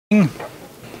I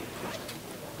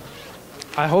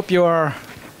hope you are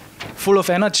full of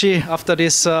energy after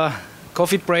this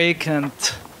coffee break and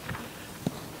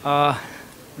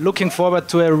looking forward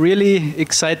to a really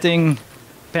exciting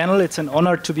panel. It's an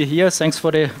honor to be here. Thanks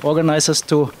for the organizers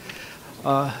to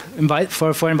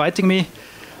for inviting me.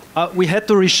 We had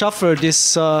to reshuffle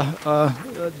this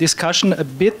discussion a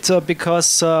bit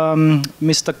because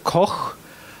Mr. Koch,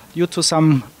 due to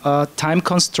some time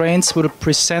constraints, will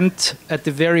present at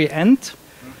the very end.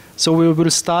 So we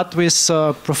will start with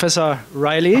Professor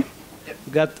Riley.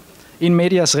 We got in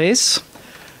medias res,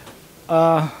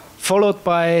 followed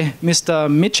by Mr.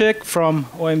 Mitschek from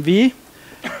OMV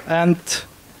and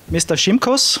Mr.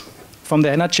 Simkus from the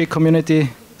Energy Community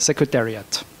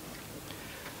Secretariat.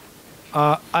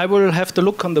 I will have to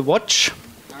look on the watch.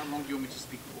 How long do you want me to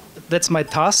speak for? That's my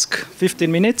task,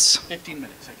 15 minutes. 15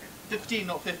 minutes, okay. 15,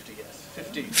 not 50, yes.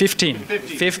 15. 15.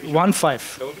 15.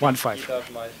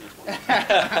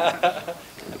 1-5.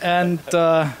 And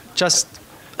just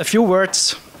a few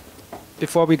words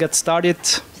before we get started.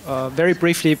 Very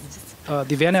briefly,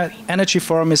 the Vienna Energy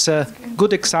Forum is a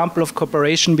good example of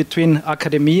cooperation between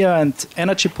academia and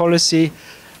energy policy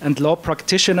and law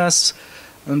practitioners.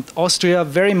 And Austria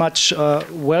very much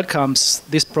welcomes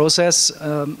this process.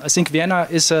 I think Vienna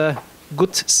is a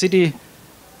good city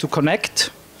to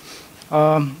connect.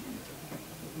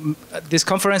 This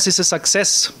conference is a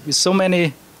success with so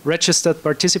many registered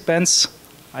participants.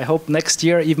 I hope next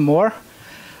year even more.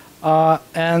 Well,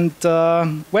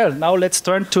 now let's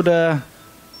turn to the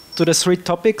three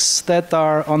topics that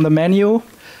are on the menu.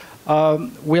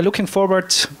 We're looking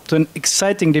forward to an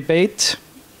exciting debate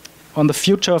on the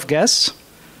future of gas,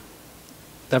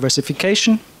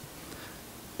 diversification,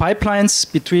 pipelines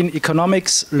between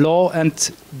economics, law,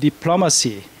 and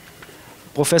diplomacy.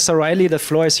 Professor Riley, the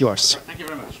floor is yours. Thank you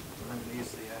very much.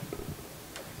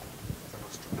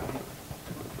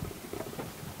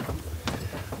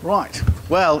 Right.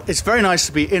 Well, it's very nice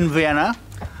to be in Vienna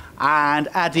and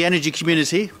at the energy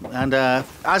community. And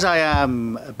as I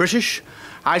am British,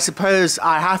 I suppose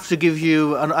I have to give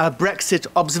you a Brexit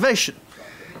observation.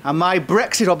 And my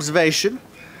Brexit observation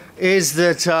is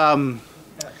that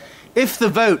if the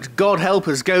vote, God help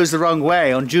us, goes the wrong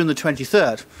way on June the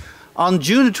 23rd, on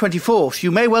June the 24th,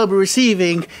 you may well be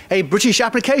receiving a British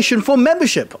application for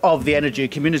membership of the energy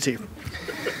community.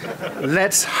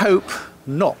 Let's hope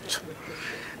not.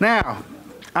 Now,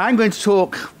 I'm going to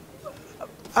talk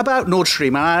about Nord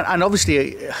Stream, and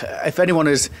obviously, if anyone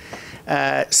has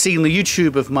seen the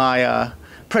YouTube of my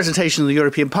presentation in the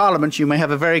European Parliament, you may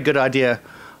have a very good idea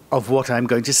of what I'm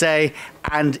going to say,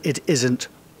 and it isn't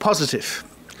positive.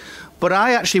 But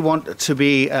I actually want to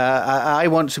be, I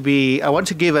want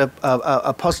to give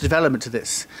a positive element to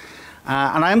this,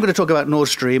 and I am going to talk about Nord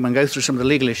Stream and go through some of the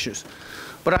legal issues.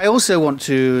 But I also want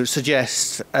to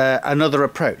suggest another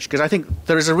approach, because I think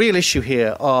there is a real issue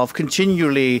here of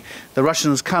continually the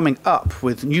Russians coming up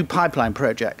with new pipeline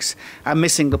projects and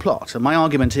missing the plot. And my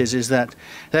argument is that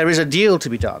there is a deal to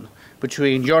be done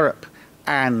between Europe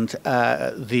and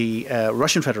the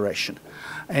Russian Federation,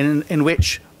 in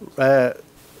which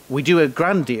we do a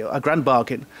grand deal, a grand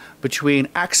bargain between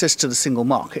access to the single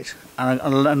market and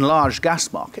an enlarged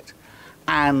gas market,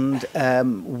 and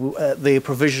the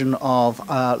provision of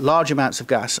large amounts of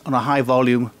gas on a high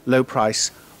volume, low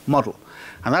price model.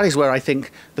 And that is where I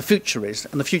think the future is.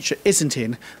 And the future isn't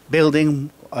in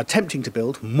building, attempting to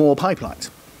build more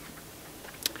pipelines.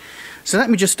 So let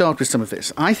me just start with some of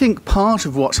this. I think part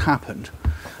of what's happened, I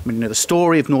mean, you know, the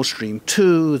story of Nord Stream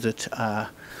 2, that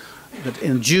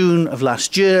in June of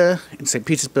last year in St.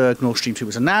 Petersburg, Nord Stream 2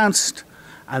 was announced.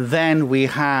 And then we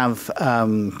have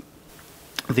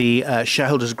the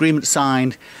shareholders' agreement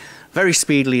signed very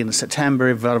speedily in September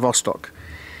in Vladivostok.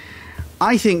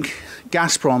 I think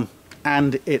Gazprom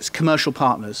and its commercial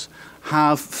partners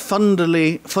have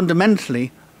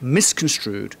fundamentally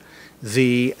misconstrued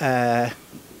the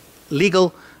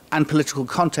legal and political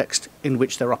context in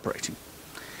which they're operating.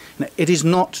 Now, it is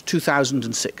not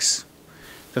 2006.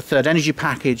 The third energy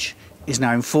package is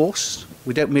now in force.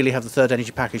 We don't merely have the third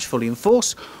energy package fully in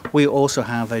force, we also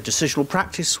have a decisional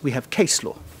practice, we have case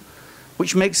law,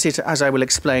 which makes it, as I will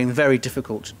explain, very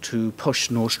difficult to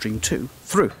push Nord Stream 2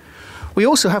 through. We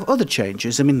also have other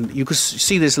changes. I mean, you could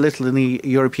see this a little in the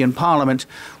European Parliament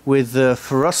with the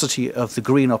ferocity of the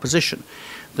Green opposition.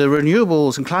 The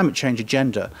renewables and climate change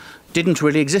agenda didn't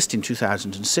really exist in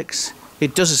 2006.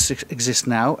 It does exist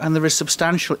now, and there is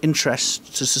substantial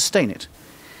interest to sustain it.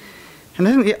 And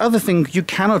I think the other thing you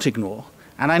cannot ignore,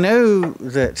 and I know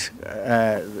that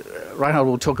Reinhard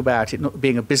will talk about it not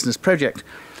being a business project,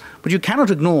 But you cannot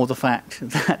ignore the fact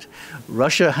that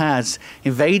Russia has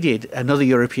invaded another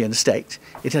European state.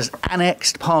 It has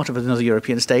annexed part of another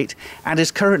European state and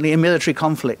is currently in military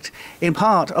conflict in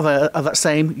part of that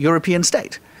same European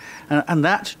state. And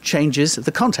that changes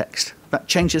the context. That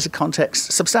changes the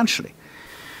context substantially.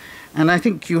 And I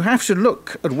think you have to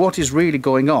look at what is really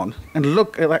going on and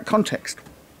look at that context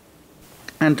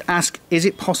and ask, is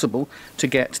it possible to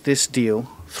get this deal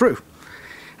through?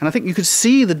 And I think you could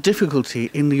see the difficulty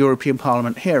in the European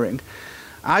Parliament hearing.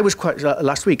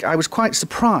 Last week, I was quite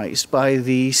surprised by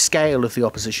the scale of the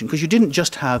opposition, because you didn't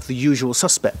just have the usual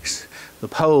suspects, the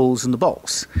Poles and the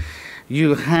Balts.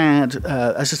 You had,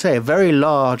 as I say, a very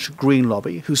large green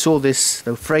lobby who saw this.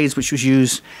 The phrase which was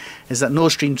used is that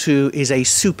Nord Stream 2 is a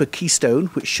super keystone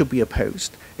which should be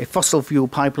opposed, a fossil fuel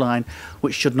pipeline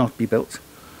which should not be built.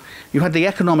 You had the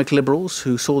economic liberals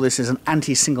who saw this as an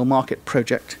anti-single market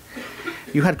project.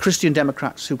 You had Christian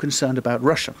Democrats who were concerned about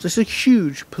Russia. This is a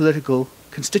huge political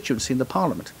constituency in the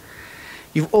parliament.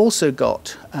 You've also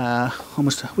got,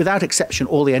 almost without exception,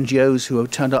 all the NGOs who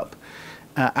have turned up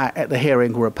at the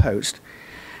hearing were opposed.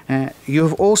 You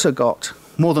have also got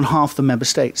more than half the member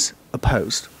states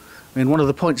opposed. I mean, one of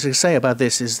the points to say about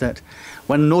this is that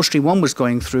when Nord Stream 1 was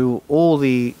going through, all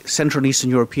the Central and Eastern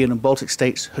European and Baltic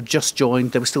states had just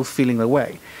joined. They were still feeling their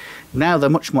way. Now they're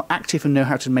much more active and know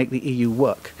how to make the EU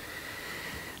work.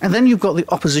 And then you've got the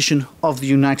opposition of the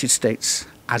United States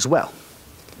as well.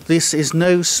 This is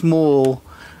no small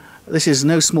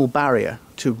barrier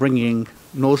to bringing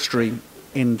Nord Stream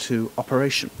into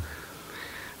operation.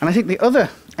 And I think the other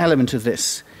element of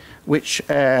this, which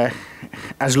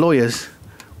as lawyers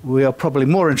we are probably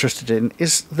more interested in,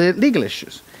 is the legal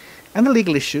issues. And the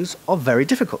legal issues are very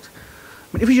difficult.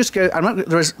 I mean, if you just go,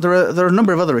 there are a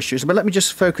number of other issues, but let me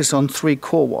just focus on three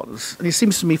core ones. And it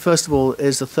seems to me, first of all,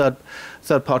 is the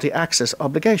third-party access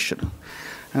obligation.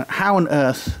 How on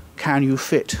earth can you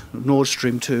fit Nord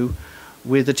Stream 2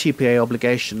 with the TPA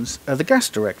obligations of the gas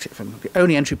directive? And the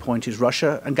only entry point is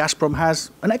Russia, and Gazprom has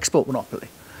an export monopoly.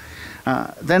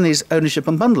 Then there's ownership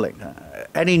and bundling.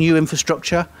 Any new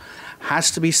infrastructure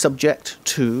has to be subject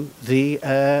to the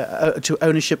to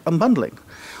ownership and bundling.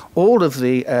 All of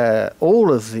the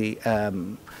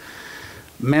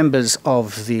members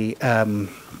of the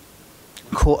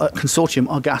consortium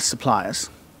are gas suppliers.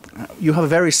 You have a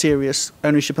very serious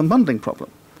ownership and bundling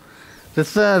problem. The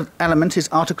third element is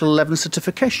Article 11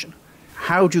 certification.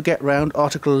 How do you get around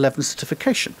Article 11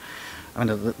 certification? And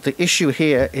the issue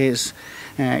here is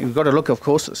you've got to look, of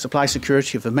course, at the supply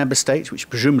security of the member states, which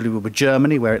presumably will be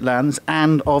Germany, where it lands,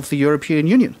 and of the European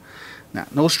Union. Now,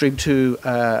 Nord Stream 2,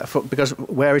 because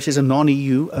where it is a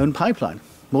non-EU owned pipeline.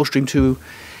 Nord Stream 2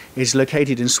 is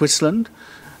located in Switzerland.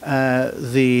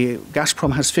 The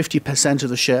Gazprom has 50% of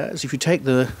the shares. If you take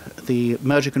the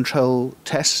merger control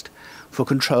test for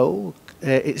control,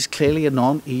 it's clearly a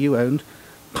non-EU owned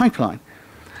pipeline.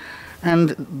 And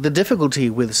the difficulty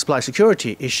with the supply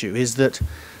security issue is that,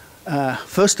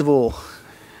 first of all,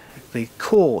 the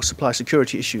core supply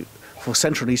security issue for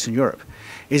Central and Eastern Europe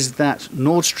is that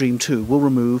Nord Stream 2 will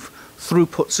remove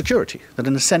throughput security, that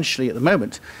essentially at the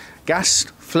moment gas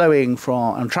flowing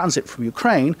from and transit from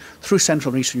Ukraine through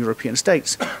Central and Eastern European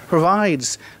states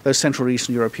provides those Central and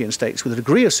Eastern European states with a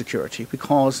degree of security,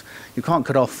 because you can't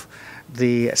cut off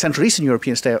the Central and Eastern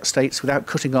European states without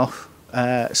cutting off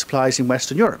supplies in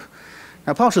Western Europe.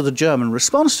 Now, part of the German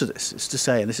response to this is to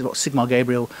say, and this is what Sigmar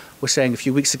Gabriel was saying a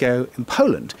few weeks ago in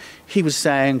Poland, he was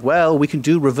saying, well, we can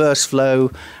do reverse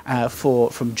flow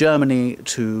from Germany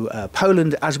to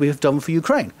Poland as we have done for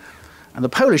Ukraine. And the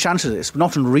Polish answer to this,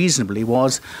 not unreasonably,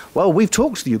 was, well, we've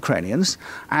talked to the Ukrainians,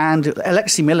 and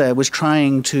Alexei Miller was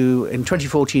trying to, in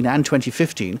 2014 and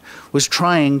 2015, was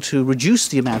trying to reduce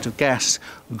the amount of gas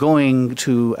going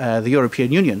to the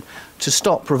European Union to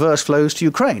stop reverse flows to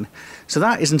Ukraine. So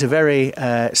that isn't a very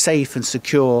safe and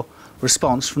secure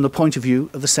response from the point of view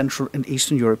of the Central and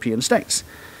Eastern European states.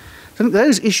 So I think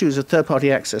those issues of third-party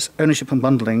access, ownership and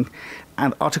bundling,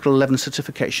 and Article 11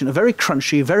 certification are very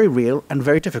crunchy, very real, and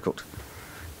very difficult.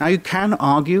 Now, you can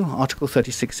argue Article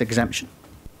 36 exemption.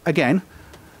 Again,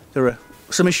 there are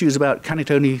some issues about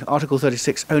Article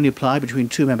 36 only apply between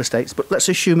two member states, but let's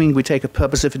assuming we take a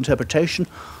purposive interpretation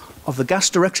of the gas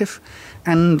directive,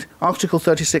 and Article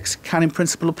 36 can in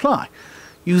principle apply.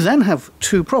 You then have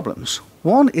two problems.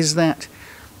 One is that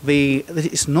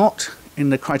it's not in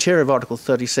the criteria of Article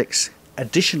 36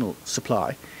 additional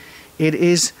supply. It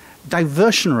is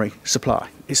diversionary supply.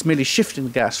 It's merely shifting the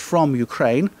gas from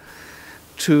Ukraine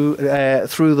to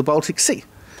through the Baltic Sea.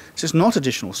 So it's not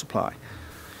additional supply.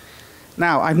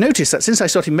 Now, I've noticed that since I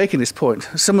started making this point,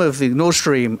 some of the Nord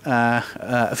Stream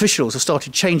officials have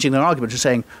started changing their argument and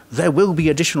saying there will be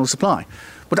additional supply.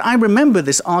 But I remember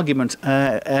this argument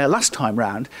last time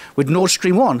round with Nord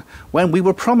Stream 1 when we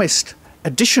were promised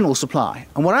additional supply.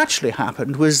 And what actually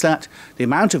happened was that the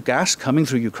amount of gas coming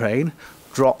through Ukraine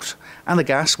dropped and the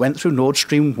gas went through Nord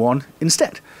Stream 1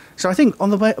 instead. So I think on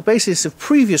the basis of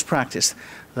previous practice,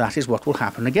 that is what will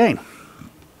happen again.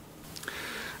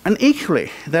 And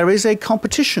equally, there is a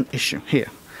competition issue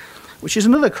here, which is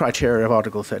another criteria of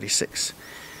Article 36.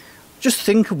 Just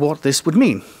think of what this would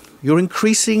mean. You're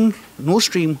increasing, Nord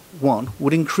Stream 1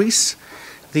 would increase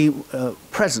the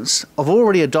presence of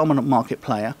already a dominant market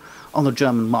player on the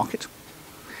German market.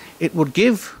 It would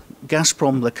give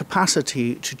Gazprom the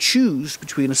capacity to choose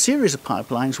between a series of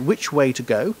pipelines which way to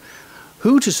go,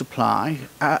 who to supply,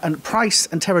 and price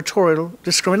and territorial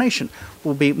discrimination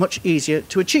will be much easier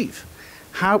to achieve.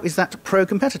 How is that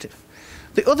pro-competitive?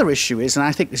 The other issue is, and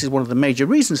I think this is one of the major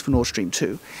reasons for Nord Stream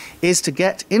 2, is to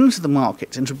get into the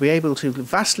market and to be able to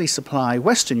vastly supply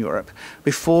Western Europe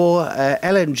before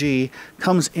LNG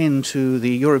comes into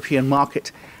the European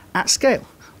market at scale.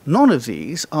 None of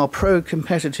these are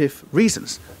pro-competitive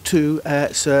reasons to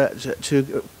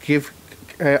give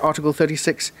Article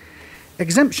 36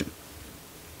 exemption.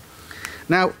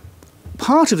 Now,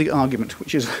 part of the argument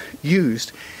which is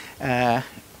used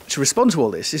to respond to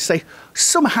all this is say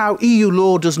somehow EU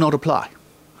law does not apply.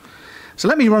 So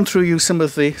let me run through you some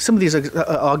of these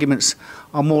arguments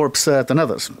are more absurd than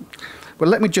others. But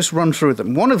let me just run through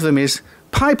them. One of them is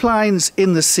pipelines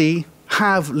in the sea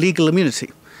have legal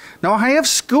immunity. Now I have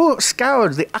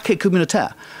scoured the acquis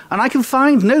communautaire and I can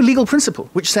find no legal principle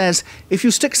which says if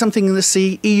you stick something in the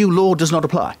sea, EU law does not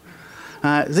apply.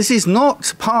 This is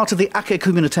not part of the acquis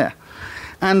communautaire.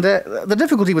 And the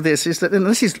difficulty with this is that, and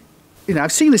this is, you know,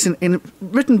 I've seen this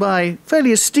written by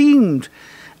fairly esteemed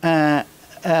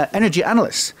energy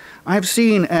analysts. I've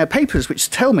seen papers which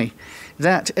tell me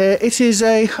that it is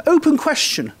an open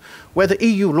question whether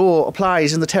EU law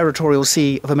applies in the territorial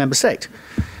sea of a member state.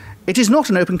 It is not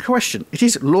an open question. It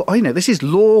is law. You know, this is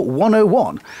Law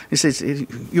 101. It says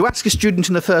you ask a student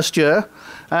in the first year,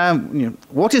 you know,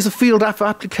 what is the field of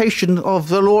application of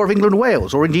the law of England and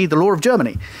Wales, or indeed the law of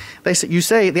Germany? You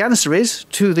say the answer is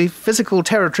to the physical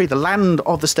territory, the land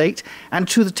of the state, and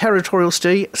to the territorial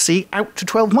sea out to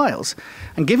 12 miles.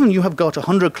 And given you have got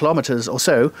 100 kilometres or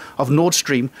so of Nord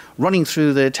Stream running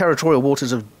through the territorial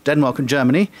waters of Denmark and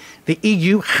Germany, the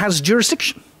EU has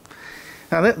jurisdiction.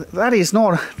 Now, that is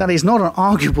not an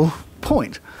arguable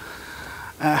point.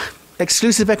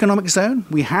 Exclusive economic zone,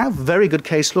 we have very good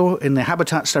case law in the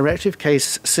Habitats Directive,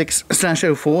 case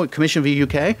 6/04, Commission v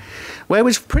UK, where it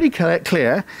was pretty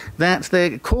clear that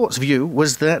the court's view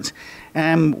was that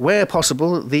where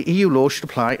possible, the EU law should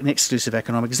apply in the exclusive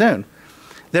economic zone.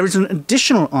 There is an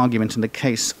additional argument in the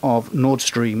case of Nord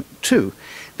Stream 2,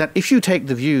 that if you take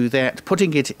the view that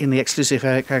putting it in the exclusive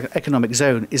economic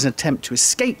zone is an attempt to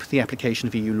escape the application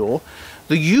of EU law,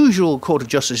 the usual Court of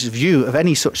Justice's view of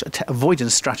any such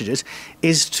avoidance strategies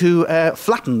is to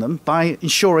flatten them by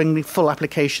ensuring the full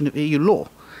application of EU law.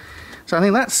 So I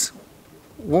think that's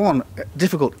one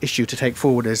difficult issue to take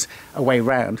forward as a way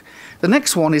round. The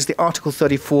next one is the Article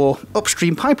 34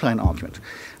 upstream pipeline argument.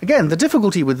 Again, the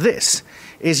difficulty with this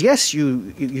is, yes,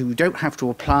 you don't have to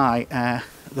apply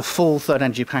the full third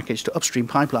energy package to upstream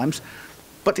pipelines,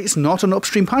 but it's not an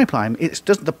upstream pipeline.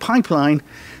 The pipeline,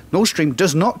 Nord Stream,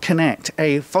 does not connect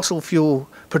a fossil fuel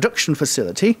production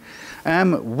facility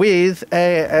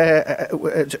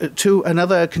to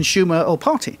another consumer or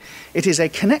party. It is a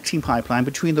connecting pipeline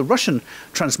between the Russian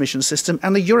transmission system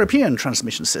and the European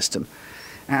transmission system.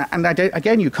 And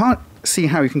again, you can't see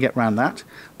how you can get around that.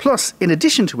 Plus, in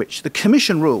addition to which, the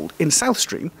Commission ruled in South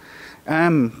Stream,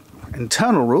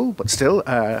 internal rule, but still,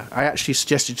 I actually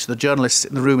suggested to the journalists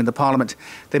in the room in the Parliament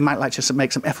they might like to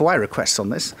make some FOI requests on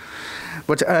this.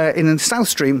 But in South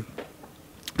Stream,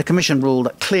 the Commission ruled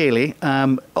that clearly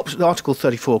Article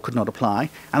 34 could not apply,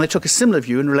 and they took a similar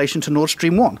view in relation to Nord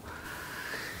Stream 1.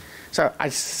 So I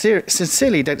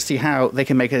sincerely don't see how they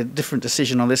can make a different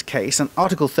decision on this case, and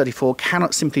Article 34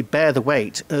 cannot simply bear the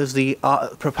weight of the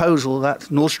proposal that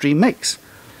Nord Stream makes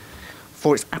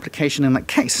for its application in that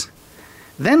case.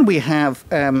 Then we have,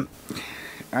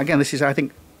 again, this is, I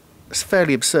think,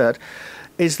 fairly absurd,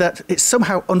 is that it's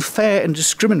somehow unfair and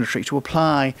discriminatory to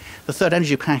apply the third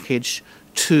energy package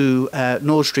to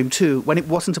Nord Stream 2 when it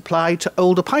wasn't applied to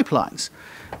older pipelines.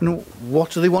 And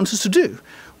what do they want us to do?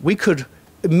 We could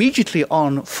immediately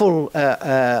on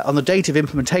the date of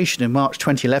implementation in March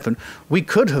 2011, we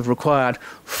could have required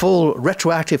full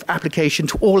retroactive application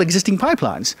to all existing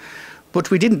pipelines. But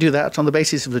we didn't do that on the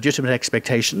basis of legitimate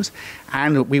expectations,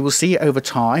 and we will see over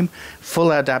time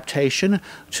full adaptation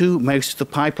to most of the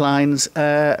pipelines,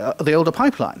 the older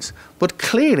pipelines. But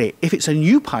clearly, if it's a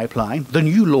new pipeline, the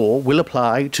new law will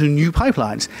apply to new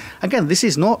pipelines. Again, this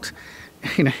is not,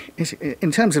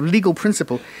 in terms of legal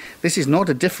principle, this is not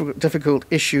a difficult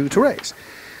issue to raise.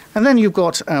 And then you've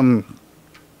got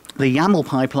the YAML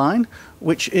pipeline,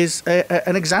 which is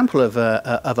an example of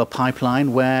a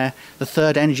pipeline where the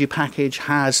third energy package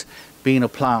has been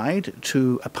applied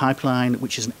to a pipeline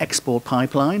which is an export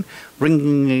pipeline,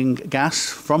 bringing gas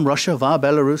from Russia via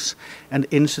Belarus and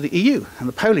into the EU. And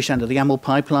the Polish end of the YAML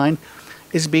pipeline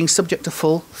is being subject to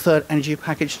full third energy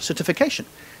package certification.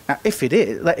 Now, if it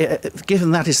is,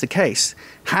 given that is the case,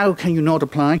 how can you not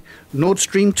apply Nord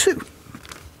Stream 2?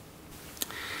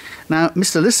 Now,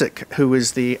 Mr. Lisek, who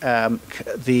is the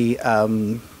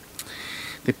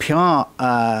PR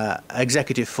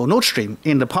executive for Nord Stream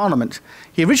in the Parliament,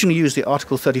 he originally used the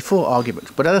Article 34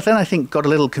 argument, but then I think got a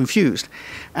little confused.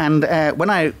 And when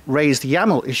I raised the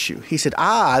YAML issue, he said,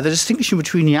 the distinction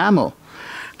between YAML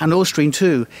and Nord Stream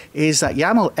 2 is that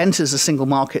YAML enters the single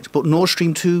market, but Nord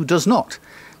Stream 2 does not.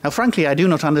 Now, frankly, I do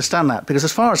not understand that, because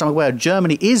as far as I'm aware,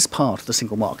 Germany is part of the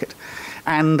single market.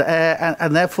 And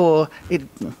therefore,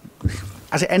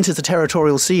 as it enters the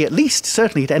territorial sea, at least,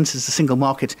 certainly it enters the single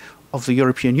market of the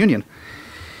European Union.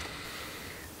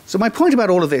 So my point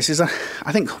about all of this is that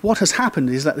I think what has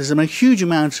happened is that there's a huge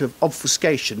amount of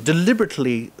obfuscation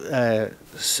deliberately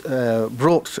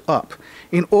brought up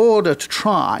in order to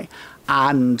try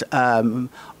and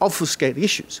obfuscate the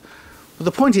issues. But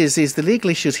the point is the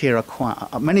legal issues here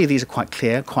are many of these are quite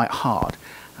clear, quite hard.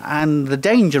 And the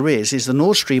danger is the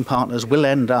Nord Stream partners will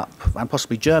end up, and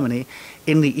possibly Germany,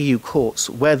 in the EU courts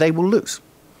where they will lose.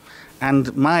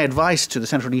 And my advice to the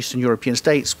Central and Eastern European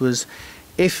states was,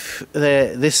 if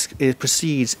this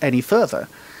proceeds any further,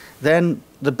 then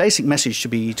the basic message should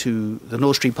be to the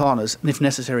Nord Stream partners, and if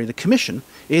necessary the Commission,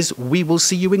 is we will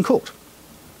see you in court.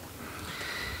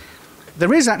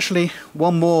 There is actually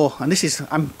one more, and this is,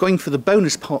 I'm going for the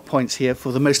bonus points here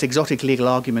for the most exotic legal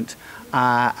argument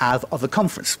of the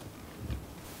conference.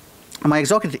 And my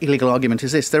exotic legal argument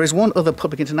is this: there is one other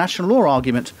public international law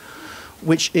argument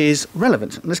which is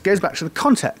relevant, and this goes back to the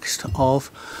context of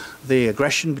the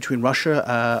aggression between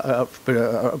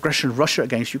aggression of Russia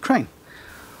against Ukraine.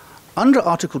 Under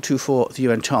Article 2.4 of the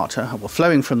UN Charter, well,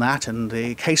 flowing from that and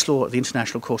the case law of the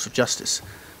International Court of Justice,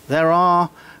 there are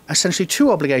essentially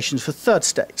two obligations for third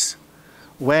states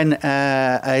when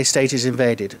a state is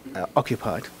invaded,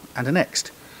 occupied, and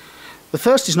annexed. The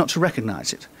first is not to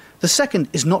recognize it. The second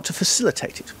is not to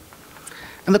facilitate it.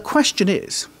 And the question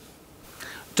is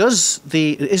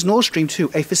Nord Stream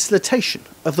 2 a facilitation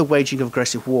of the waging of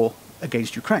aggressive war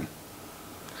against Ukraine?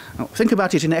 Now, think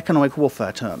about it in economic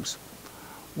warfare terms.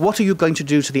 What are you going to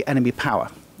do to the enemy power?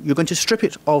 You're going to strip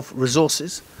it of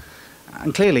resources,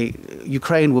 and clearly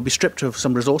Ukraine will be stripped of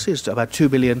some resources, about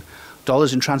 $2 billion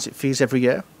in transit fees every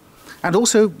year. And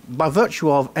also, by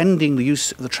virtue of ending the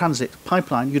use of the transit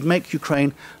pipeline, you'd make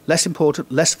Ukraine less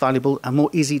important, less valuable, and more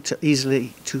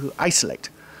easily to isolate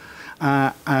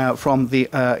from the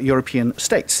European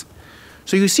states.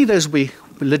 So you see those will be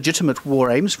legitimate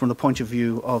war aims from the point of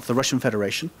view of the Russian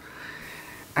Federation,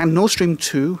 and Nord Stream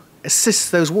 2 assists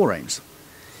those war aims.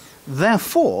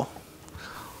 Therefore,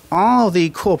 are the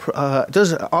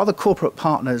corporate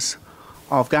partners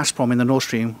of Gazprom in the Nord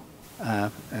Stream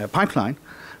pipeline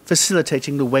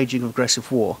facilitating the waging of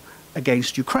aggressive war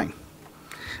against Ukraine?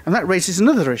 And that raises a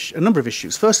number of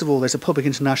issues. First of all, there's a public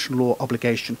international law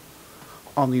obligation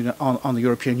on the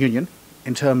European Union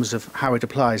in terms of how it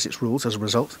applies its rules as a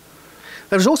result.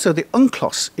 There's also the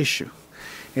UNCLOS issue.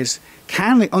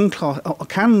 Can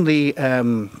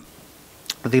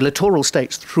the littoral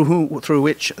states through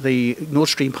which the Nord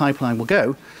Stream pipeline will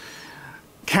go,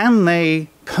 can they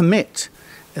permit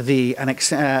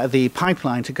the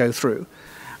pipeline to go through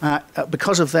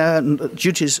because of their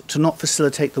duties to not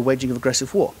facilitate the waging of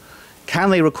aggressive war?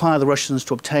 Can they require the Russians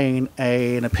to obtain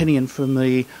an opinion from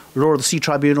the Law of the Sea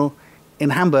Tribunal in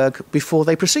Hamburg before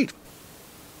they proceed?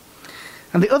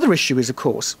 And the other issue is, of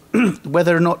course,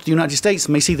 whether or not the United States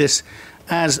may see this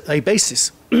as a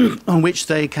basis on which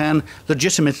they can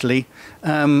legitimately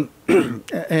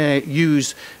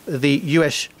use the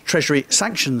US Treasury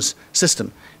sanctions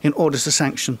system in order to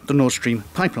sanction the Nord Stream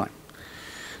pipeline.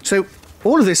 So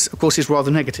all of this, of course, is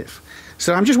rather negative.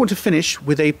 So I just want to finish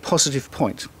with a positive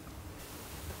point.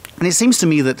 And it seems to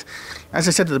me that, as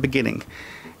I said at the beginning,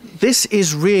 this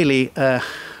is really,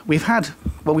 we've had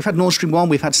Nord Stream 1,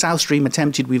 we've had South Stream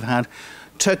attempted, we've had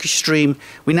Turkish Stream,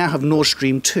 we now have Nord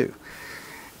Stream 2.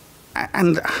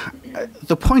 And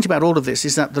the point about all of this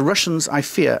is that the Russians, I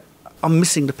fear, are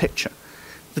missing the picture.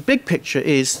 The big picture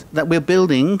is that we're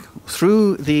building,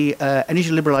 through the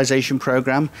energy liberalization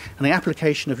program and the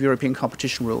application of European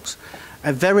competition rules,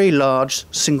 a very large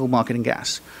single market in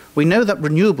gas. We know that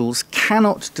renewables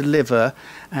cannot deliver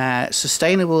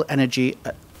sustainable energy,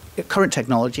 current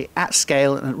technology, at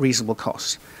scale and at reasonable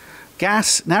costs.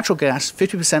 Gas, natural gas,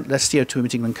 50% less CO2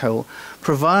 emitting than coal,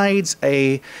 provides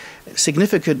a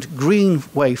significant green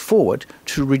way forward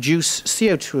to reduce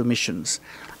CO2 emissions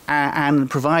and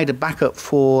provide a backup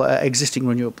for existing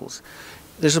renewables.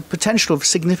 There's a potential of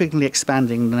significantly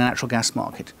expanding the natural gas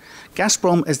market.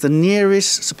 Gazprom is the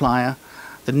nearest supplier,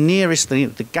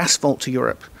 the gas vault to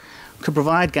Europe, could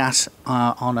provide gas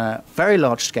on a very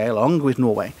large scale, along with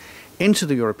Norway, into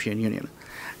the European Union.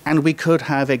 And we could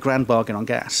have a grand bargain on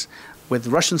gas, with the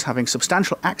Russians having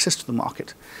substantial access to the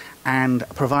market and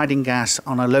providing gas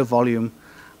on a on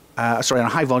a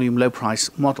high volume, low price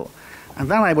model. And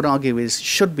that, I would argue,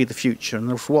 should be the future,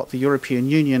 and for what the European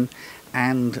Union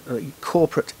and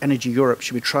corporate Energy Europe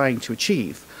should be trying to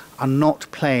achieve, are not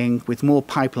playing with more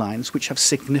pipelines which have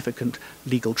significant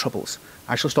legal troubles.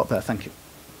 I shall stop there. Thank you.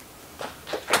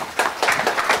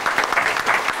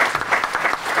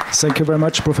 Thank you very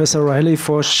much, Professor Riley,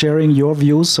 for sharing your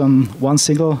views on one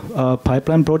single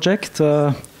pipeline project.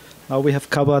 Now we have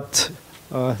covered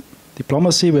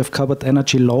diplomacy, we have covered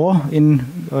energy law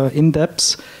in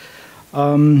depth.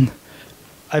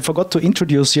 I forgot to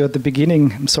introduce you at the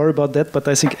beginning. I'm sorry about that, but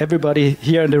I think everybody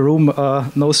here in the room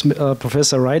knows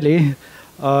Professor Riley.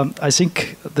 I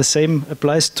think the same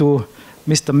applies to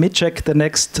Mr. Mitschek, the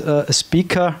next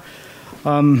speaker.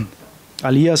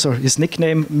 Alias, or his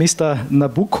nickname, Mr.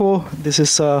 Nabucco. This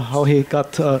is how he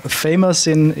got famous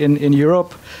in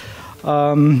Europe,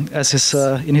 as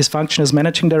in his function as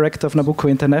managing director of Nabucco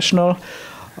International,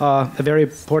 a very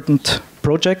important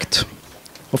project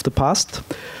of the past.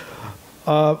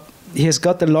 He has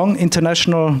got a long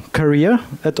international career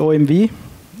at OMV,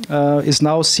 is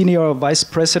now Senior Vice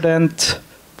President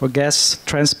for Gas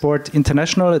Transport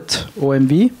International at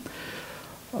OMV.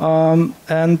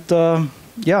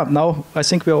 Yeah, now I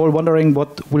think we're all wondering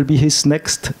what will be his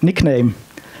next nickname.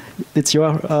 It's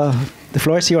the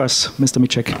floor is yours, Mr.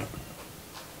 Mitschek.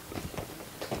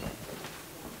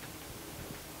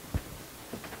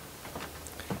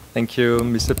 Thank you,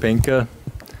 Mr. Penker.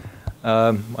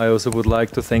 I also would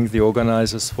like to thank the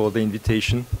organizers for the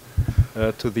invitation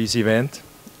to this event.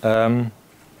 And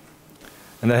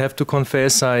I have to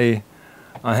confess, I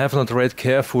have not read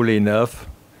carefully enough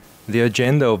the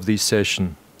agenda of this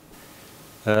session.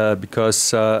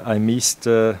 Because I missed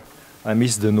the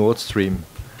Nord Stream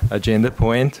agenda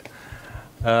point.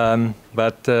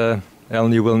 But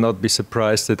Alan, you will not be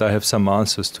surprised that I have some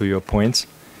answers to your points.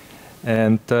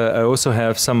 And I also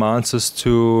have some answers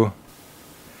to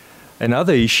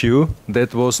another issue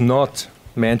that was not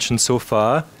mentioned so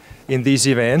far in this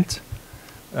event.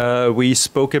 We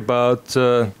spoke about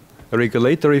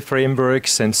regulatory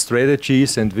frameworks and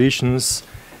strategies and visions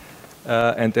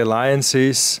and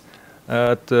alliances.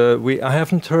 I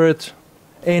haven't heard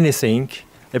anything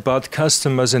about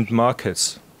customers and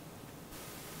markets.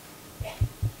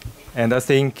 And I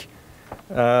think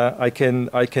I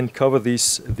can cover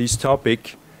this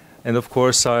topic, and of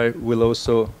course I will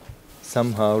also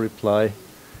somehow reply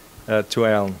to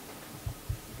Alan.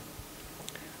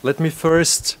 Let me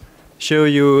first show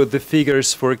you the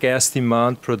figures for gas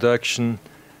demand, production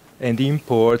and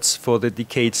imports for the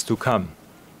decades to come,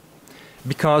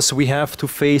 because we have to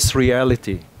face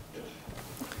reality.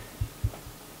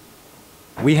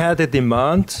 We had a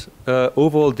demand,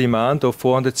 overall demand of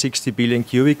 460 billion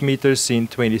cubic meters in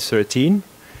 2013.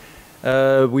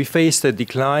 We faced a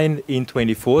decline in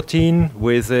 2014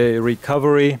 with a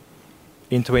recovery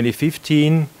in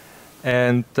 2015,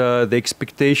 and the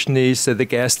expectation is that the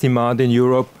gas demand in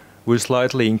Europe will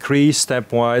slightly increase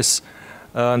stepwise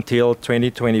until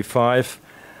 2025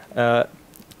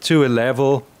 to a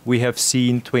level we have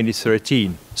seen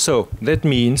 2013. So that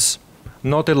means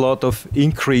not a lot of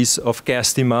increase of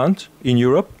gas demand in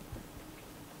Europe.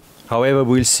 However,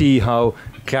 we'll see how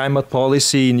climate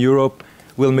policy in Europe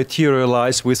will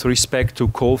materialize with respect to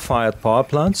coal-fired power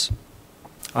plants.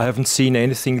 I haven't seen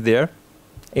anything there.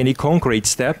 Any concrete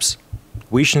steps?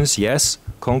 Visions, yes.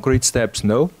 Concrete steps,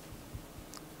 no.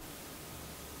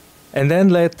 And then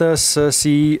let us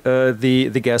see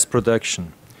the gas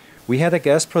production. We had a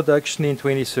gas production in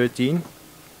 2013,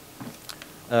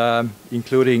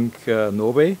 including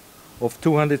Norway, of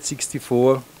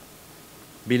 264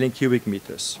 billion cubic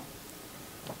meters.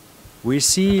 We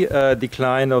see a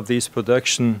decline of this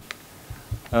production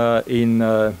in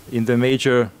the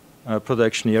major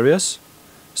production areas,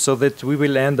 so that we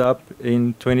will end up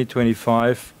in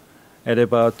 2025 at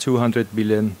about 200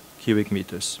 billion cubic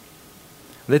meters.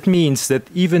 That means that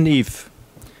even if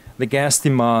the gas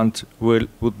demand would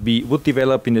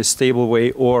develop in a stable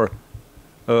way or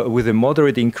with a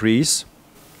moderate increase,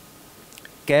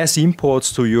 gas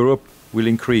imports to Europe will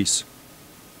increase.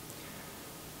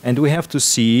 And we have to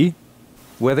see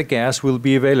where the gas will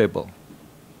be available.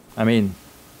 I mean,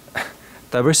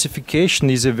 diversification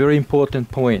is a very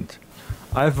important point.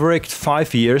 I've worked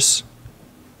 5 years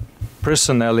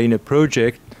personally in a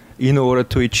project in order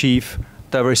to achieve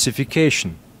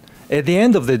diversification. At the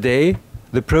end of the day,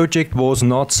 the project was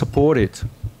not supported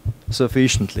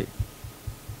sufficiently.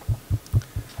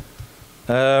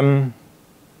 And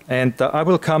I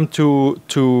will come to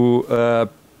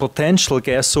potential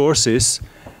gas sources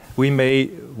we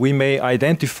may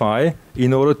identify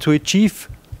in order to achieve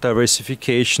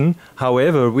diversification.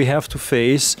 However, we have to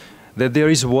face that there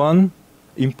is one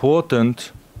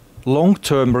important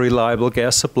long-term reliable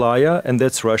gas supplier, and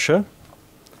that's Russia.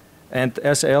 And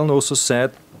as Alan also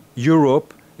said,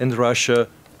 Europe and Russia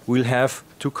will have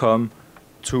to come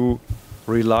to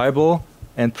reliable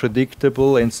and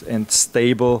predictable and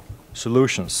stable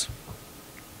solutions.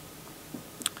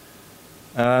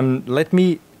 Let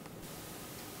me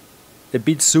a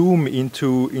bit zoom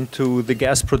into the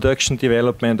gas production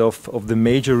development of the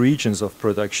major regions of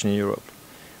production in Europe.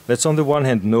 That's on the one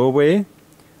hand Norway,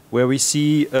 where we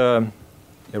see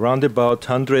around about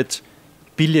 100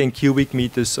 billion cubic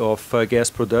meters of gas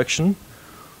production,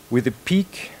 with a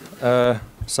peak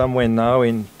somewhere now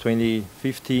in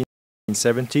 2015 and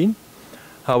 17.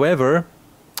 However,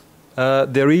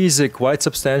 there is a quite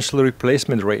substantial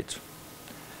replacement rate.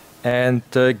 And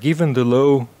given the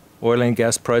low oil and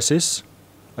gas prices,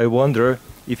 I wonder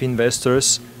if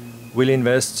investors will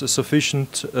invest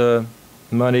sufficient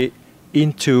money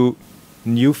into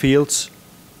new fields,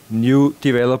 new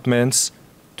developments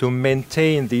to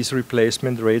maintain these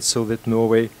replacement rates so that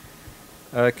Norway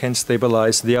can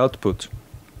stabilize the output.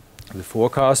 The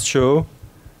forecasts show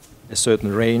a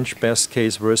certain range, best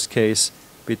case, worst case,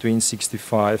 between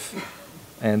 65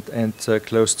 and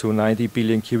close to 90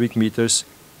 billion cubic meters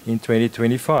in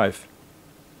 2025.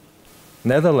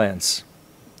 Netherlands.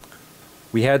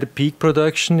 We had a peak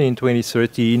production in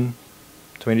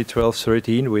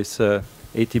 2012-13 with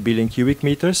 80 billion cubic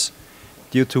meters.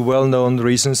 Due to well-known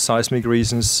reasons, seismic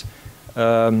reasons,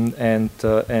 and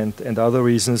other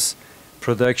reasons,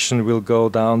 production will go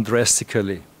down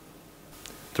drastically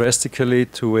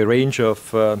to a range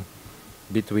of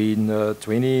between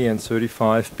 20 and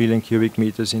 35 billion cubic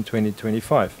meters in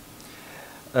 2025.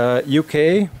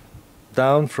 UK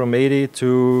down from 80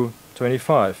 to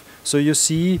 25. So you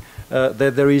see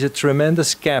that there is a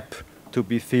tremendous gap to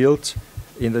be filled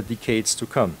in the decades to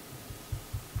come.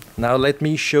 Now let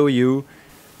me show you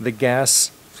the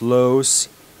gas flows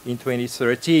in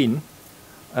 2013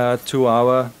 to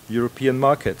our European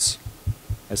markets.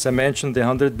 As I mentioned, the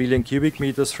 100 billion cubic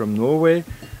meters from Norway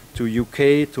to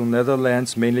UK, to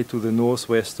Netherlands, mainly to the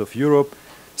northwest of Europe,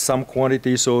 some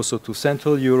quantities also to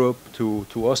Central Europe, to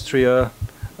Austria,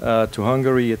 to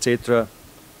Hungary, etc.,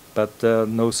 but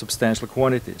no substantial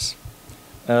quantities.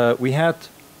 We had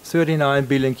 39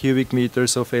 billion cubic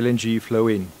meters of LNG flow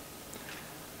in,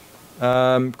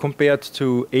 compared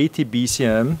to 80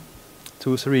 BCM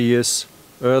 2-3 years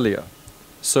earlier.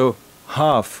 So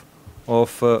half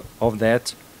of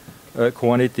that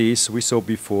quantities we saw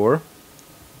before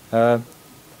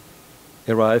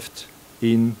arrived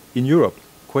in Europe.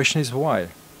 Question is why?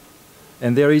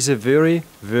 And there is a very,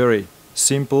 very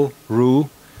simple rule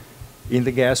in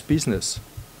the gas business,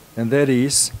 and that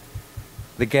is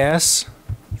the gas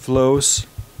flows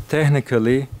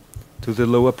technically to the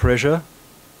lower pressure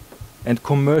and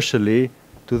commercially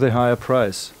to the higher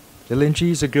price.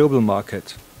 LNG is a global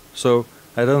market, so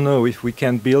I don't know if we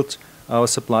can build our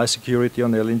supply security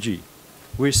on LNG.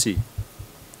 We'll see.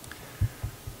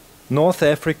 North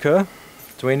Africa,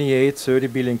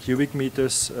 28-30 billion cubic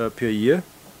meters per year.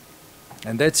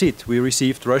 And that's it. We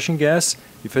received Russian gas.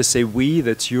 If I say we,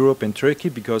 that's Europe and Turkey,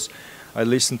 because I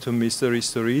listened to Mr.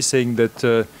 Ristori saying that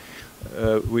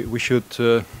we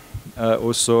should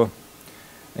also,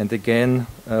 and again,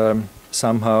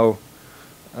 somehow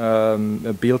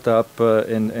build up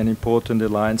an important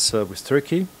alliance with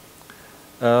Turkey.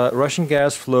 Russian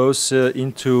gas flows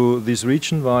into this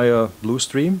region via Blue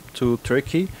Stream to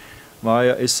Turkey,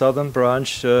 via a southern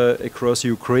branch across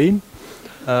Ukraine,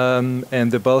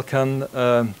 and the Balkan,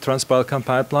 Trans-Balkan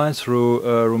pipeline through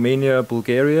Romania,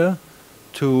 Bulgaria,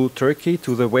 to Turkey,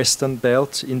 to the western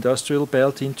belt, industrial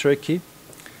belt in Turkey,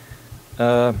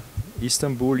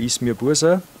 Istanbul, Izmir,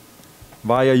 Bursa,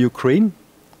 via Ukraine,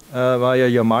 via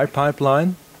Yamal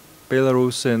pipeline,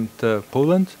 Belarus and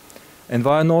Poland, and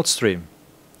via Nord Stream.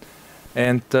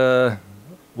 And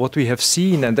what we have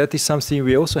seen, and that is something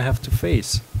we also have to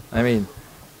face. I mean,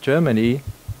 Germany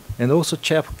and also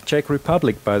Czech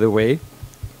Republic, by the way,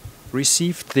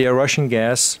 received their Russian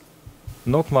gas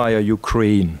not via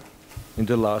Ukraine in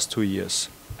the last 2 years.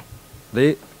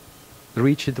 They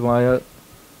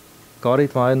got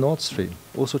it via Nord Stream,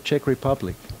 also Czech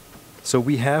Republic. So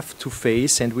we have to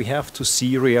face and we have to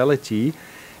see reality,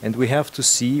 and we have to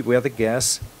see where the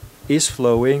gas is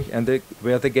flowing and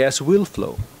where the gas will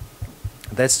flow.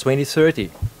 That's 2030.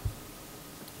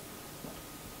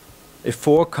 A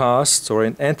forecast or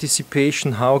an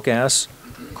anticipation how gas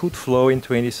could flow in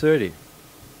 2030.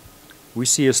 We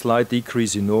see a slight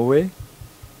decrease in Norway.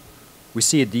 We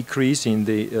see a decrease in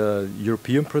the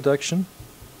European production,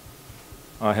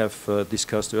 I have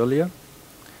discussed earlier.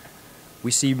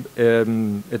 We see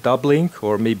a doubling,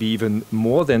 or maybe even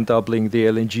more than doubling, the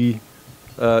LNG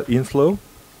inflow.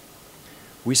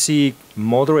 We see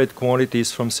moderate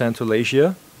quantities from Central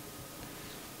Asia.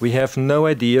 We have no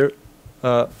idea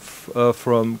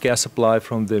from gas supply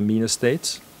from the MENA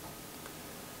states.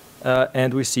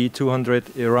 And we see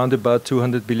around about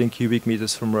 200 billion cubic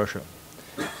meters from Russia.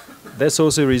 That's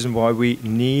also a reason why we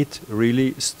need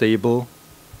really stable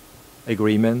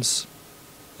agreements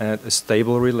and a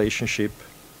stable relationship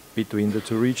between the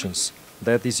two regions.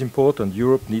 That is important.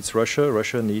 Europe needs Russia,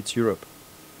 Russia needs Europe.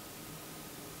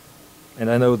 And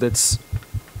I know that's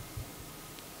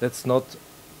not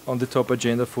on the top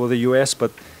agenda for the US,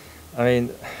 but I mean,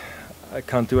 I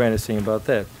can't do anything about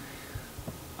that.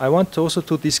 I want also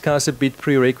to discuss a bit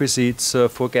prerequisites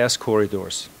for gas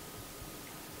corridors,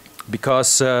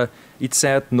 because it's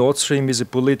said Nord Stream is a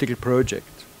political project.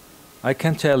 I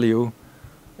can tell you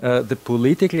the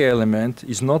political element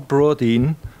is not brought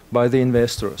in by the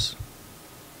investors,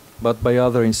 but by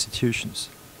other institutions.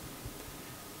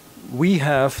 We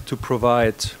have to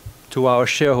provide to our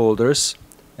shareholders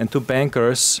and to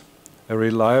bankers a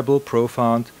reliable,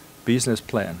 profound business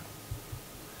plan,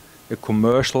 a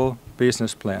commercial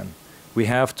business plan. We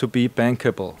have to be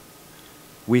bankable.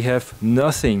 We have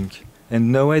nothing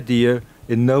and no idea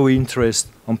and no interest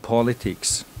on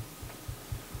politics.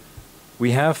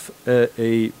 We have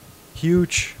a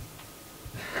huge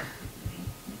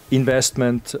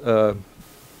investment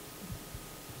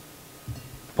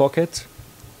pocket.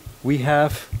 We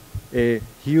have a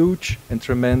huge and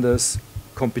tremendous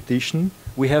competition.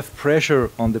 We have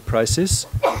pressure on the prices.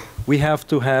 We have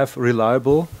to have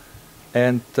reliable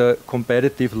and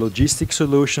competitive logistic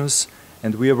solutions,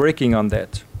 and we are working on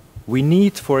that. We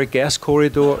need for a gas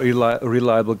corridor a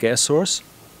reliable gas source,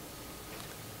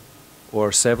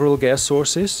 or several gas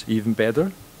sources, even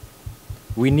better.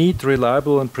 We need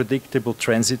reliable and predictable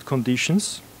transit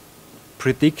conditions,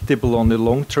 predictable on a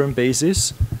long-term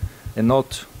basis, and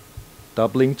not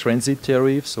doubling transit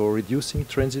tariffs or reducing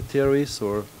transit tariffs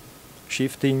or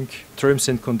shifting terms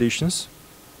and conditions.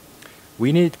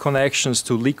 We need connections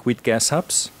to liquid gas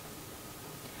hubs.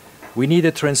 We need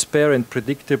a transparent,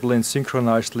 predictable, and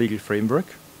synchronized legal framework.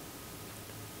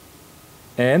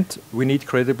 And we need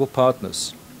credible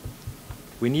partners.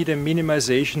 We need a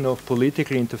minimization of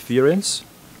political interference.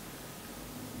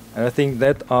 And I think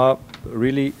that are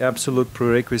really absolute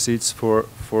prerequisites for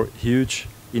huge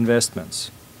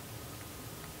investments.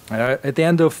 At the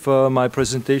end of my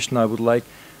presentation, I would like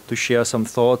to share some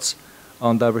thoughts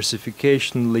on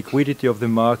diversification, liquidity of the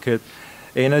market,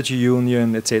 energy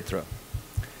union, etc.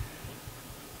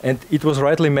 And it was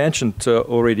rightly mentioned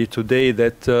already today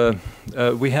that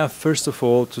we have first of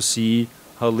all to see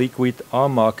how liquid are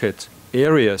market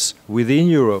areas within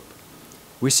Europe.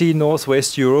 We see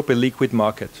Northwest Europe a liquid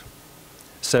market.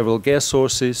 Several gas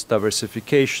sources,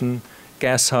 diversification,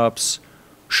 gas hubs,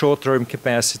 short-term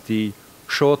capacity,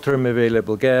 short-term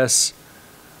available gas,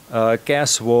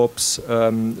 gas swaps,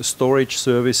 storage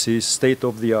services,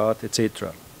 state-of-the-art,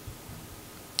 etc.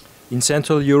 In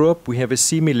Central Europe, we have a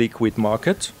semi-liquid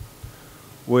market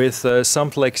with some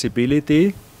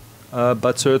flexibility,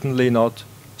 but certainly not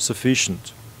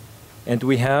sufficient. And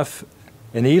we have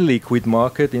an illiquid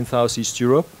market in Southeast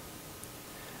Europe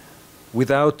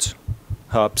without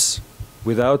hubs,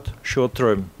 without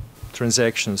short-term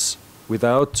transactions,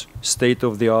 without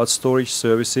state-of-the-art storage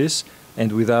services,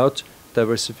 and without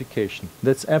diversification.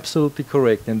 That's absolutely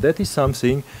correct, and that is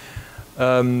something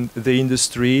the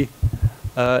industry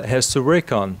has to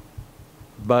work on.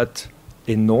 But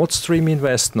a Nord Stream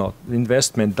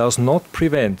investment does not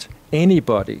prevent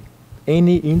anybody,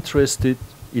 any interested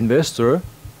investor,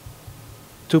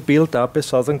 to build up a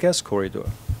southern gas corridor.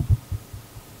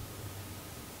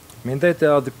 I mean, that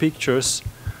are the pictures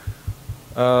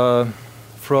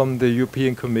from the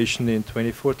European Commission in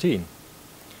 2014.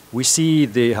 We see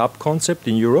the hub concept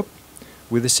in Europe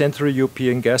with the Central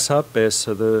European Gas Hub as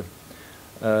the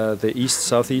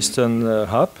southeastern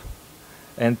hub,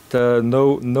 and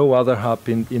no other hub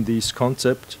in this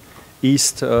concept,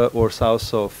 east or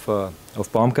south of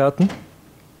Baumgarten.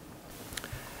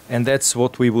 And that's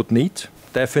what we would need,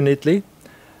 definitely.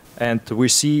 And we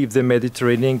see if the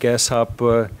Mediterranean gas hub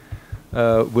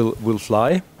will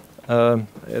fly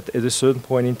at a certain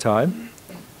point in time.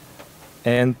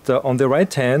 And on the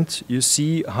right hand, you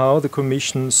see how the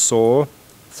Commission saw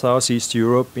Southeast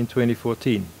Europe in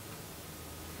 2014.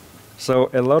 So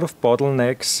a lot of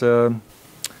bottlenecks,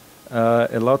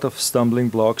 a lot of stumbling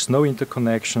blocks, no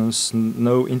interconnections,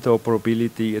 no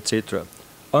interoperability, etc.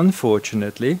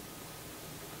 Unfortunately,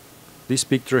 this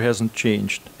picture hasn't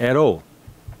changed at all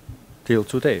till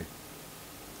today.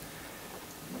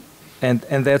 And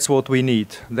that's what we need.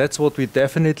 That's what we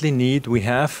definitely need. We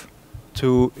have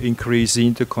to increase the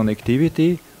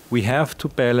interconnectivity. We have to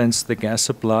balance the gas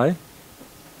supply,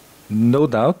 no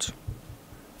doubt.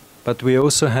 But we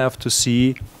also have to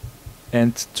see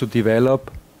and to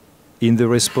develop in the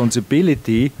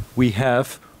responsibility we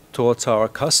have towards our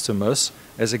customers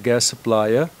as a gas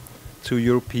supplier to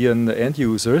European end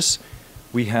users.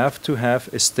 We have to have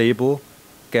a stable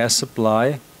gas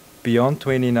supply beyond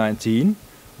 2019.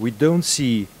 We don't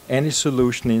see any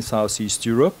solution in Southeast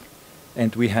Europe,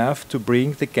 and we have to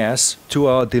bring the gas to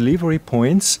our delivery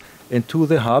points and to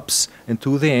the hubs and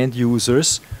to the end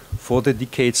users for the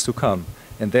decades to come.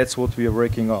 And that's what we are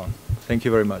working on. Thank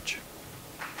you very much.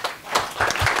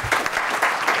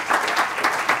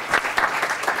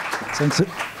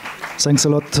 Thanks a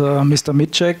lot, Mr.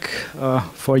 Mitschek,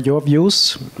 for your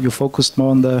views. You focused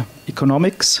more on the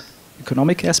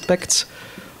economic aspects.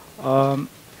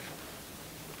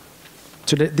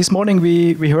 This morning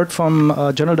we heard from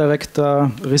General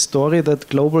Director Ristori that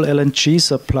global LNG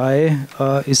supply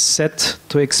is set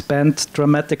to expand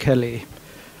dramatically,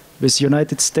 with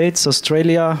United States,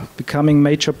 Australia becoming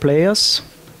major players.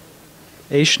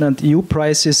 Asian and EU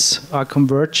prices are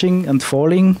converging and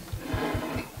falling,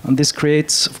 and this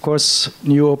creates, of course,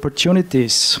 new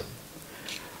opportunities.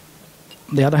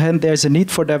 On the other hand, there is a need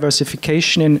for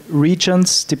diversification in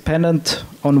regions dependent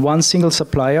on one single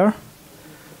supplier.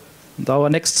 And our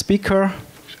next speaker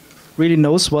really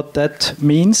knows what that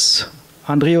means.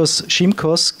 Andrius,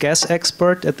 Simkus, gas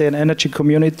expert at the Energy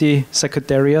Community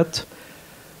Secretariat.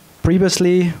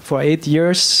 Previously, for 8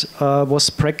 years, was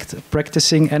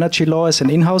practicing energy law as an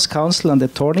in-house counsel and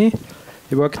attorney.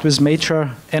 He worked with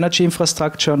major energy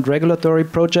infrastructure and regulatory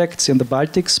projects in the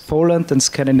Baltics, Poland, and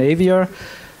Scandinavia.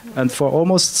 And for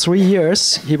almost 3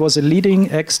 years, he was a leading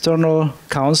external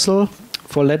counsel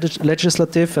for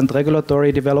legislative and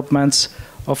regulatory developments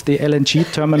of the LNG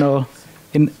terminal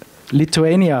in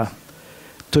Lithuania.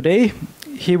 Today,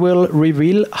 he will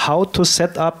reveal how to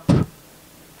set up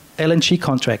LNG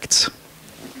contracts.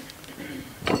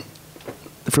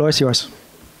 The floor is yours.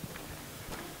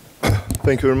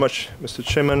 Thank you very much, Mr.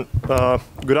 Chairman.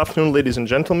 Good afternoon, ladies and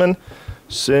gentlemen.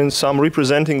 Since I'm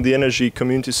representing the Energy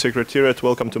Community Secretariat,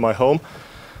 welcome to my home.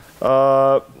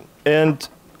 And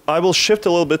I will shift a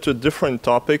little bit to a different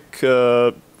topic,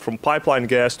 from pipeline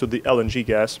gas to the LNG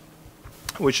gas,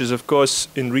 which is, of course,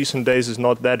 in recent days is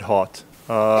not that hot,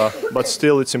 but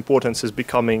still its importance is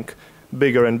becoming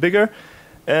bigger and bigger.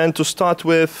 And to start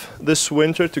with, this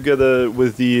winter, together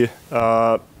with the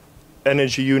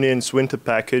Energy Union's winter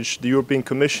package, the European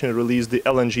Commission released the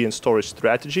LNG and storage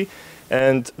strategy.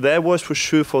 And that was for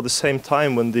sure for the same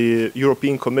time when the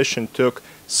European Commission took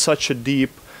such a deep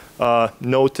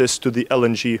notice to the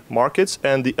LNG markets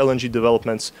and the LNG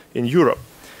developments in Europe.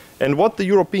 And what the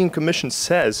European Commission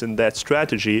says in that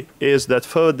strategy is that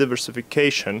further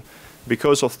diversification,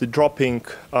 because of the dropping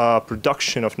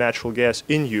production of natural gas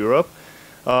in Europe,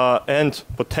 and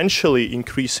potentially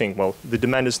increasing, well, the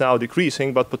demand is now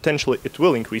decreasing, but potentially it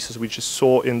will increase, as we just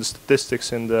saw in the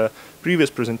statistics in the previous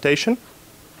presentation.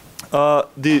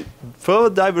 The further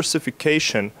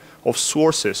diversification of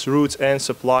sources, routes, and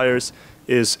suppliers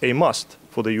is a must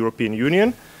for the European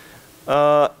Union.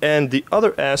 And the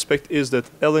other aspect is that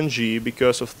LNG,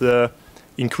 because of the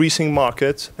increasing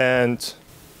market and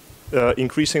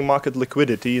increasing market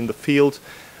liquidity in the field,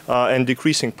 and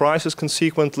decreasing prices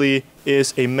consequently,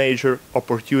 is a major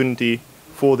opportunity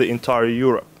for the entire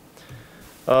Europe.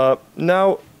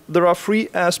 Now, there are 3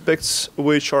 aspects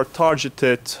which are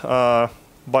targeted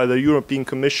by the European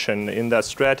Commission in that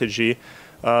strategy,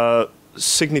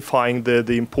 signifying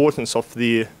the importance of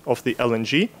the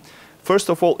LNG. First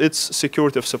of all, it's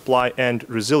security of supply and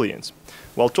resilience.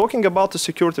 While talking about the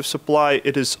security of supply,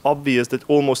 it is obvious that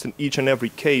almost in each and every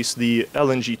case, the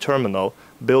LNG terminal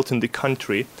built in the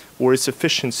country or its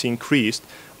efficiency increased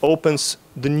opens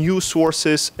the new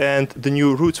sources and the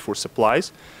new routes for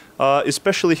supplies,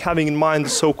 especially having in mind the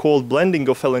so-called blending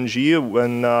of LNG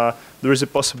when there is a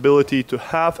possibility to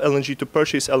have LNG, to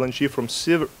purchase LNG from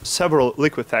several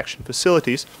liquefaction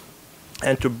facilities,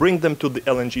 and to bring them to the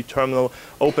LNG terminal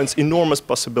opens enormous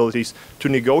possibilities to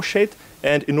negotiate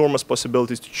and enormous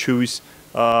possibilities to choose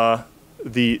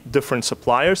the different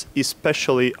suppliers,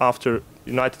 especially after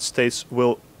the United States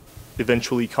will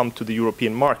eventually come to the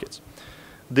European markets.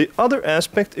 The other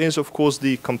aspect is, of course,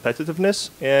 the competitiveness,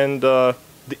 and the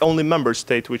only member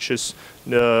state which is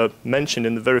mentioned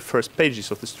in the very first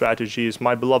pages of the strategy is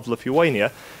my beloved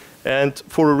Lithuania, and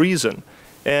for a reason.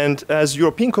 And as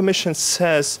European Commission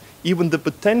says, even the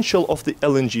potential of the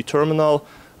LNG terminal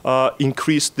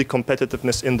increased the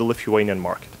competitiveness in the Lithuanian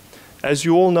market. As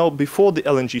you all know, before the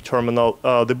LNG terminal,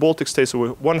 the Baltic states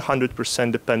were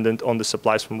 100% dependent on the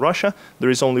supplies from Russia. There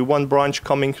is only one branch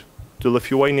coming to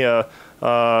Lithuania,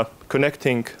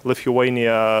 connecting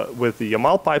Lithuania with the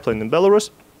Yamal pipeline in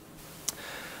Belarus.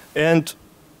 And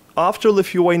after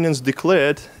Lithuanians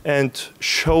declared and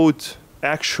showed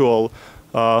actual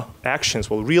actions,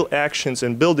 well, real actions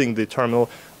in building the terminal,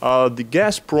 the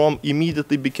Gazprom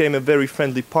immediately became a very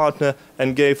friendly partner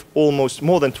and gave almost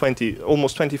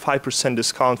 25%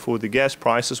 discount for the gas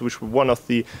prices, which were one of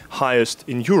the highest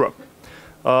in Europe.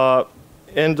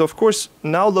 And of course,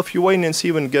 now Lithuanians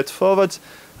even get forward.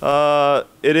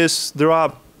 There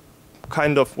are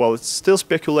kind of, well, it's still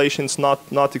speculations,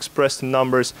 not expressed in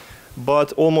numbers,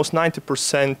 but almost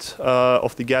 90%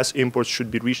 of the gas imports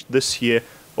should be reached this year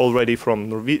already from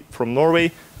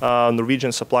Norway,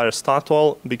 Norwegian supplier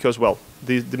Statoil, because, well,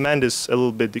 the demand is a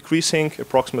little bit decreasing,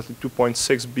 approximately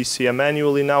 2.6 BCM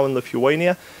annually now in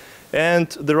Lithuania. And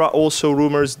there are also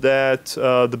rumors that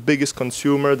the biggest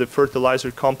consumer, the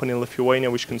fertilizer company in Lithuania,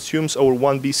 which consumes over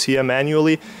 1 BCM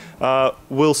annually,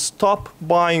 will stop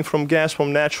buying from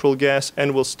natural gas,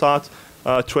 and will start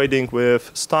trading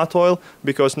with Statoil,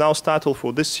 because now Statoil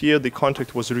for this year, the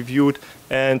contract was reviewed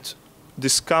and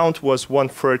discount was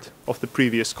 1/3 of the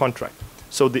previous contract.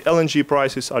 So the LNG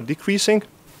prices are decreasing,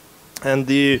 and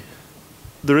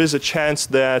there is a chance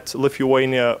that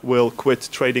Lithuania will quit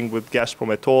trading with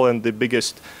Gazprom at all. And the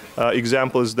biggest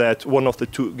example is that one of the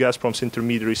two Gazprom's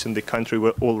intermediaries in the country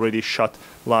were already shut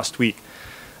last week.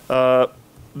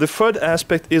 The third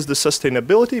aspect is the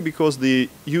sustainability, because the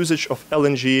usage of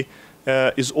LNG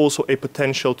is also a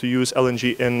potential to use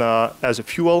LNG as a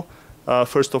fuel.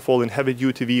 First of all, in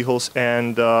heavy-duty vehicles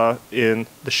and in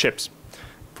the ships.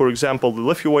 For example, the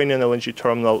Lithuanian LNG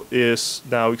terminal is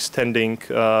now extending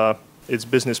its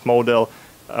business model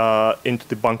into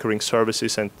the bunkering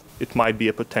services, and it might be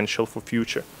a potential for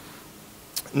future.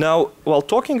 Now, while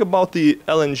talking about the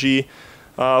LNG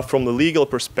from the legal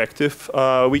perspective,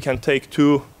 we can take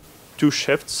two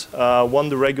shifts. One,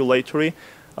 the regulatory,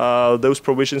 those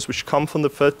provisions which come from the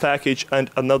third package, and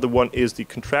another one is the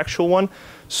contractual one.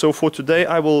 So for today,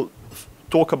 I will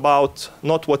talk about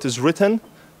not what is written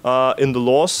in the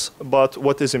laws, but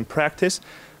what is in practice.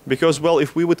 Because, well,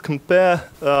 if we would compare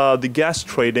the gas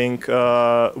trading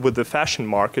with the fashion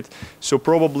market, so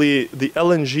probably the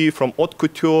LNG from haute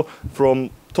couture,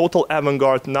 from total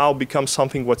avant-garde, now becomes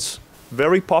something what's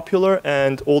very popular,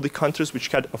 and all the countries which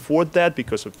can afford that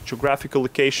because of geographical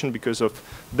location, because of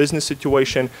business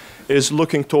situation, is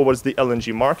looking towards the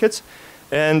LNG markets.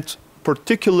 And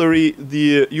particularly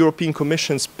the European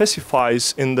Commission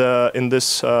specifies in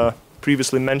this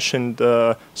previously mentioned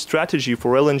strategy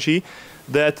for LNG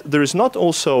that there is not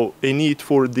also a need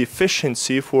for the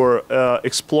efficiency for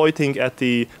exploiting at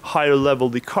the higher level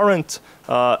the current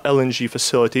LNG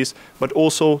facilities, but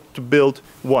also to build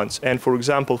ones. And for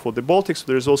example, for the Baltics,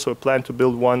 there is also a plan to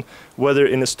build one, whether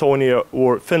in Estonia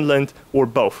or Finland or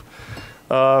both.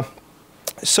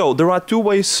 So there are two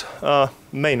ways,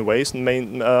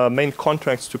 main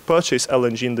contracts to purchase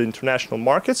LNG in the international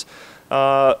markets.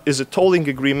 Is a tolling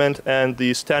agreement and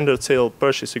the standard sale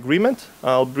purchase agreement.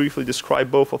 I'll briefly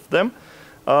describe both of them.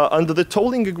 Under the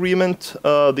tolling agreement,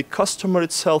 the customer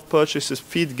itself purchases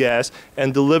feed gas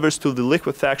and delivers to the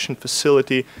liquefaction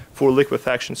facility for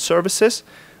liquefaction services,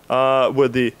 where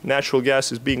the natural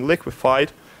gas is being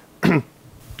liquefied.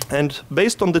 And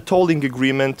based on the tolling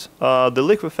agreement, the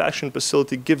liquefaction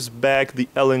facility gives back the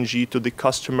LNG to the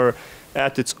customer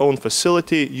at its own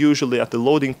facility, usually at the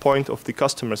loading point of the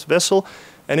customer's vessel.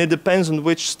 And it depends on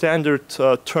which standard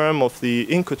term of the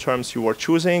Incoterms you are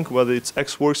choosing, whether it's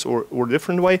X-Works or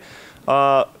different way.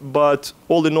 But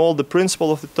all in all, the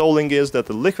principle of the tolling is that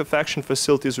the liquefaction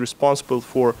facility is responsible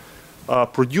for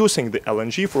producing the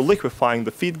LNG, for liquefying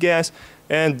the feed gas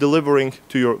and delivering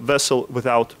to your vessel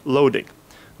without loading.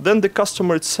 Then the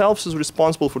customer itself is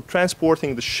responsible for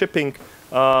transporting the shipping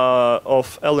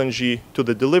of LNG to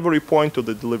the delivery point, to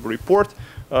the delivery port,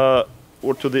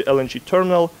 or to the LNG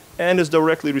terminal, and is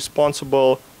directly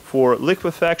responsible for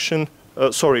liquefaction,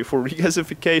 for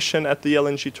regasification at the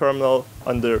LNG terminal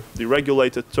under the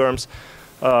regulated terms,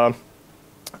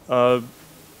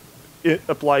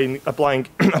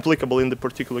 applicable in the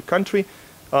particular country,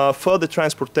 further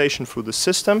transportation through the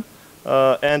system,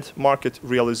 and market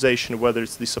realization, whether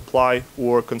it's the supply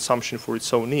or consumption for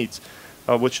its own needs,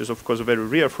 which is of course very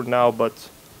rare for now, but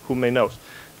who knows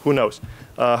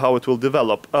how it will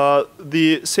develop.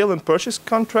 The sale and purchase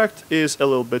contract is a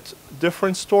little bit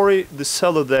different story. The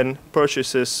seller then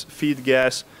purchases feed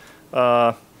gas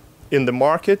in the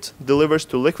market, delivers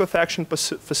to liquefaction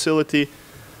facility,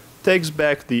 takes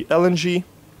back the LNG,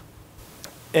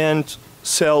 and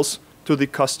sells to the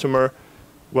customer.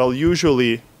 Well,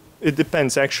 usually it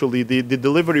depends actually. The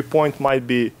delivery point might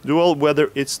be dual,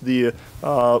 whether it's the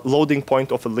loading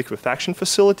point of a liquefaction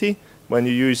facility, when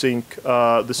you're using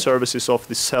the services of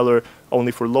the seller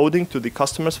only for loading to the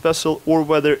customer's vessel, or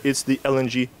whether it's the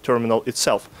LNG terminal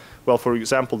itself. Well, for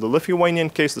example, the Lithuanian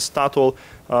case, the Statoil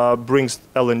brings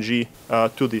LNG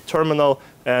to the terminal,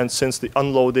 and since the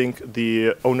unloading,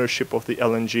 the ownership of the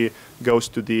LNG goes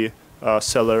to the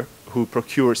seller who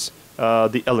procures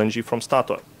the LNG from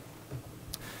Statoil.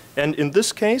 And in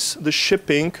this case, the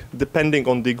shipping, depending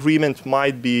on the agreement,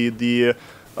 might be the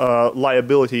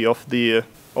liability of the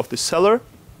seller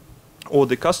or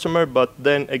the customer, but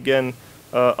then again,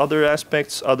 other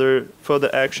aspects, other further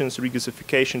actions,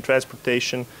 regasification,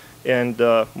 transportation, and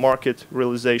market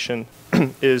realization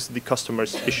is the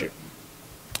customer's issue.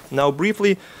 Now,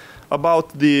 briefly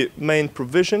about the main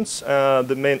provisions,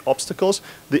 the main obstacles.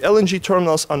 The LNG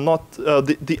terminals are not,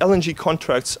 the LNG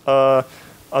contracts are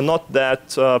not that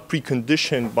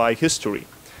preconditioned by history.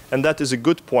 And that is a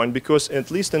good point, because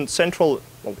at least in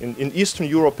in Eastern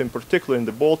Europe in particular, in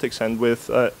the Baltics, and with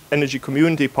energy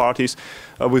community parties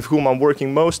with whom I'm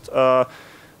working most,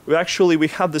 we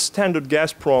have the standard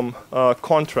Gazprom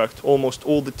contract almost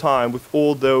all the time, with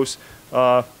all those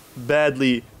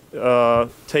badly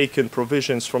taken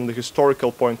provisions from the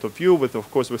historical point of view, with, of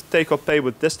course, with take-or-pay,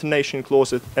 with destination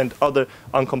clauses and other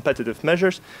uncompetitive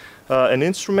measures and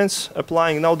instruments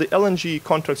applying. Now, the LNG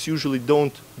contracts usually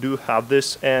don't have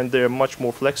this, and they're much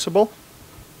more flexible.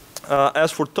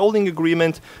 As for tolling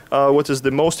agreement, what is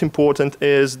the most important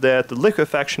is that the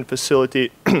liquefaction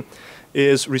facility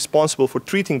is responsible for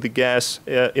treating the gas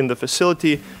in the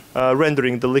facility,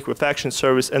 rendering the liquefaction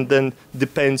service, and then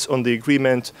depends on the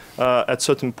agreement at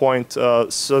certain point,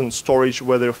 certain storage,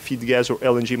 whether feed gas or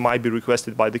LNG might be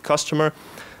requested by the customer.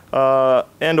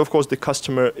 And of course, the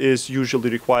customer is usually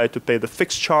required to pay the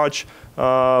fixed charge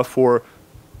for,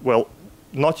 well,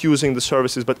 not using the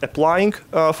services, but applying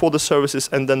for the services,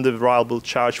 and then the variable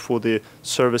charge for the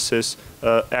services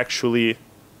actually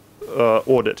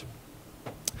ordered.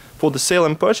 For the sale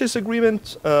and purchase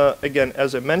agreement, again,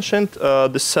 as I mentioned,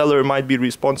 the seller might be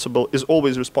is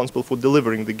always responsible for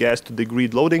delivering the gas to the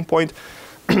agreed loading point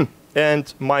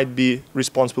and might be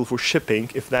responsible for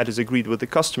shipping if that is agreed with the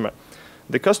customer.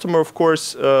 The customer, of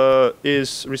course,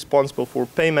 is responsible for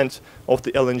payment of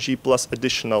the LNG plus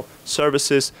additional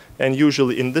services, and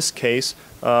usually in this case,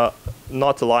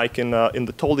 not like in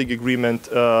the tolling agreement,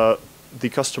 the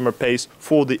customer pays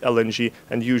for the LNG,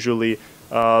 and usually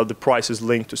the price is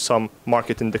linked to some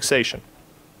market indexation.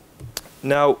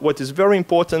 Now, what is very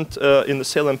important in the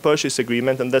sale and purchase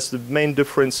agreement, and that's the main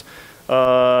difference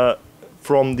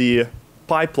from the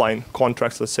pipeline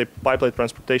contracts, let's say pipeline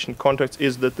transportation contracts,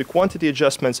 is that the quantity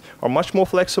adjustments are much more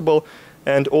flexible,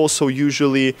 and also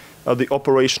usually the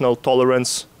operational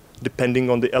tolerance, depending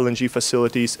on the LNG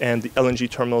facilities and the LNG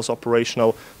terminals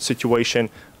operational situation,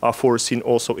 are foreseen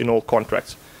also in all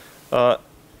contracts.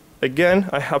 Again,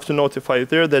 I have to notify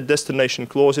there that destination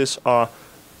clauses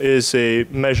is a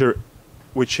measure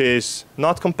which is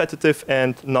not competitive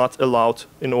and not allowed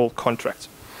in all contracts.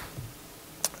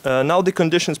 Now the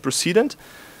conditions precedent.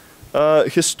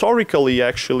 Historically,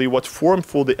 actually, what formed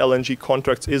for the LNG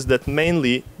contracts is that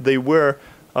mainly they were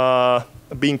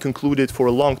being concluded for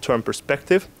a long-term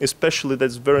perspective. Especially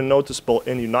that's very noticeable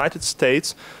in the United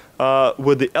States,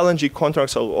 where the LNG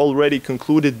contracts are already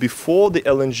concluded before the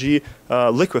LNG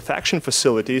liquefaction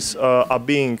facilities are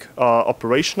being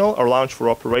operational or launched for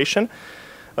operation.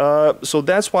 So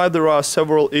that's why there are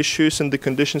several issues and the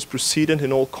conditions precedent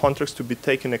in all contracts to be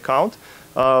taken account.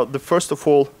 The first of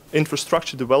all,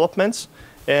 infrastructure developments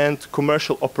and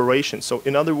commercial operations. So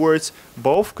in other words,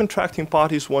 both contracting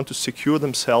parties want to secure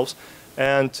themselves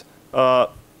and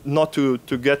not to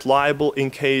get liable in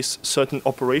case certain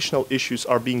operational issues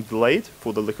are being delayed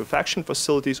for the liquefaction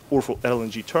facilities or for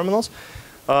LNG terminals,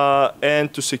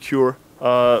 and to secure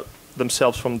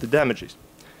themselves from the damages.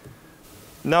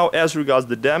 Now, as regards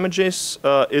the damages,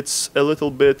 it's a little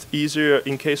bit easier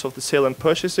in case of the sale and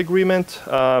purchase agreement.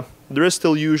 There is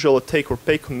still usual a take or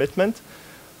pay commitment,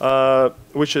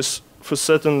 which is for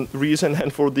certain reason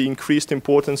and for the increased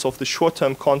importance of the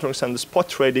short-term contracts and the spot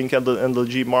trading and the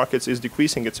LNG markets is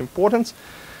decreasing its importance.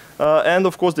 And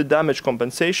of course the damage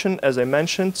compensation, as I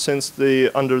mentioned, since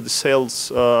under the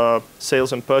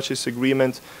sales and purchase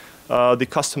agreement, the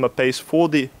customer pays for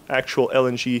the actual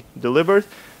LNG delivered,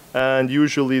 and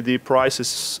usually the price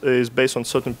is based on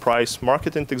certain price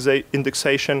market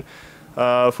indexation.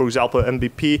 For example,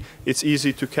 MBP, it's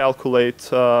easy to calculate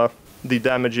the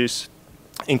damages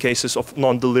in cases of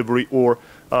non-delivery or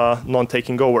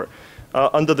non-taking over.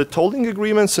 Under the tolling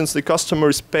agreement, since the customer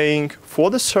is paying for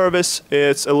the service,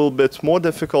 it's a little bit more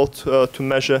difficult to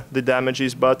measure the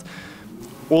damages, but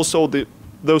also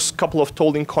those couple of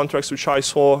tolling contracts which I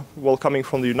saw while coming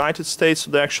from the United States,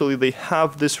 they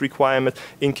have this requirement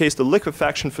in case the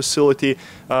liquefaction facility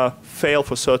fail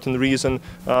for certain reason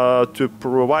to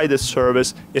provide a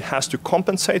service, it has to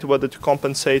compensate, whether to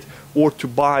compensate or to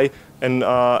buy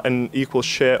an equal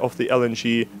share of the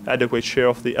LNG, adequate share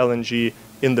of the LNG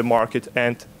in the market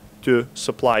and to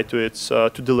supply to its, to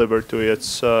deliver to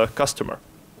its customer.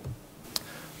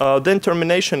 Then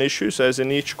termination issues, as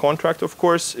in each contract, of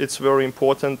course, it's very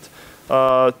important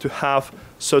to have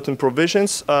certain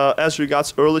provisions. As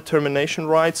regards early termination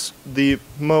rights, the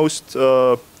most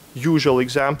usual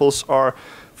examples are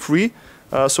three.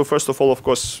 So first of all, of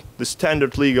course, the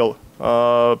standard legal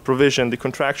provision, the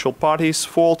contractual parties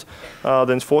fault,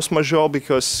 then force majeure,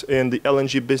 because in the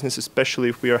LNG business, especially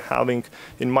if we are having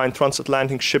in mind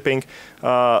transatlantic shipping,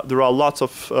 there are lots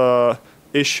of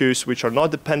issues which are not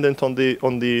dependent on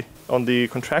the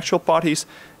contractual parties,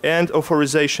 and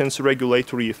authorizations,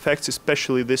 regulatory effects,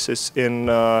 especially this is in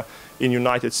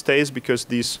United States, because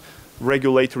these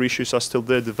regulatory issues are still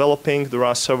there developing. There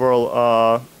are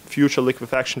several future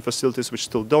liquefaction facilities which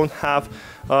still don't have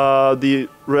the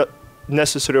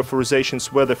necessary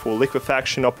authorizations, whether for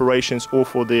liquefaction operations or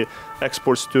for the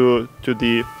exports to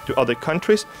other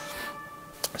countries.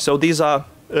 So these are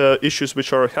issues which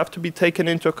have to be taken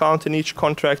into account in each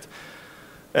contract.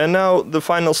 And now the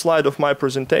final slide of my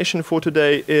presentation for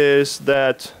today is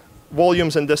that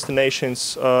volumes and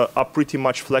destinations are pretty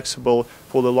much flexible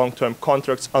for the long-term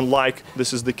contracts, unlike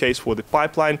this is the case for the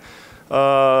pipeline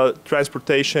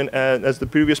transportation. And as the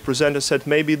previous presenter said,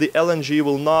 maybe the LNG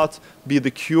will not be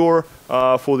the cure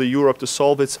for the Europe to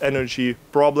solve its energy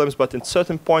problems, but in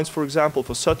certain points, for example,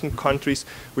 for certain countries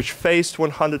which faced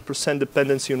 100%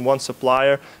 dependency on one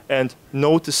supplier and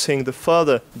noticing the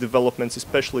further developments,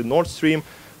 especially Nord Stream,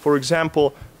 for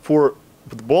example, for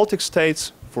the Baltic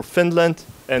states, for Finland,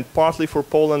 and partly for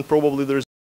Poland, probably there's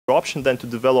option then to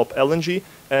develop LNG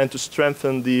and to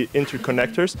strengthen the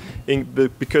interconnectors,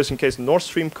 because in case Nord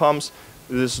Stream comes,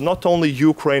 this is not only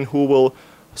Ukraine who will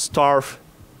starve,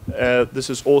 this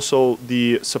is also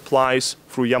the supplies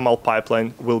through Yamal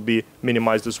pipeline will be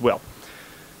minimized as well.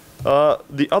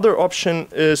 The other option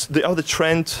is, the other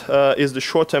trend is the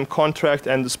short-term contract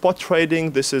and the spot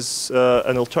trading. This is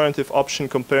an alternative option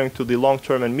comparing to the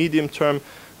long-term and medium-term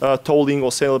tolling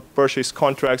or sale purchase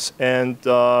contracts, and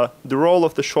the role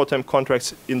of the short-term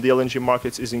contracts in the LNG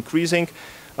markets is increasing,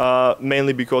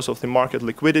 mainly because of the market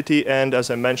liquidity and, as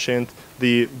I mentioned,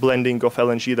 the blending of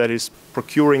LNG, that is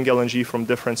procuring LNG from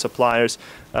different suppliers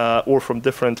or from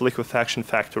different liquefaction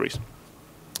factories.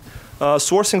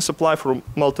 Sourcing supply from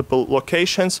multiple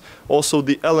locations. Also,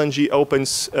 the LNG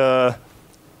opens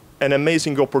an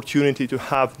amazing opportunity to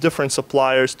have different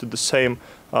suppliers to the same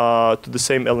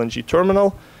LNG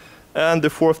terminal. And the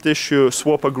fourth issue,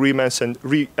 swap agreements and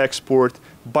re-export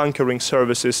bunkering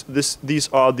services. These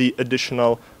are the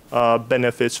additional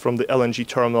benefits from the LNG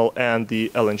terminal and the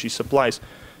LNG supplies.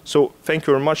 So thank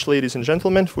you very much, ladies and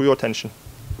gentlemen, for your attention.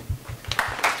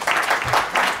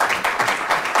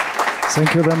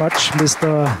 Thank you very much,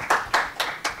 Mr.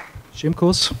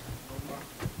 Simkus.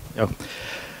 Yeah.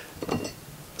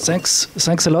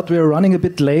 Thanks a lot. We are running a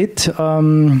bit late,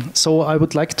 so I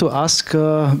would like to ask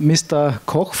Mr.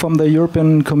 Koch from the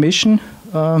European Commission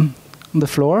on the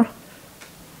floor,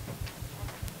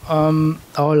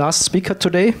 our last speaker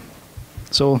today.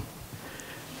 So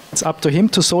it's up to him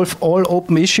to solve all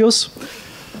open issues.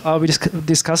 We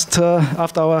discussed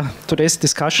after today's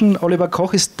discussion. Oliver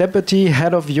Koch is Deputy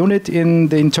Head of Unit in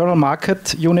the Internal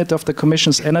Market Unit of the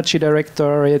Commission's Energy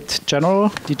Directorate General,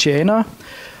 DG ENA.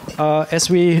 As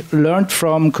we learned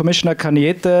from Commissioner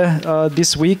Cañete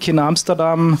this week in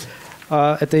Amsterdam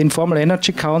at the Informal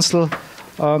Energy Council,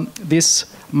 this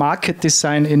market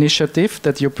design initiative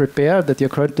that you're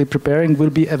currently preparing, will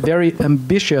be a very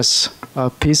ambitious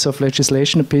piece of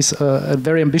legislation, a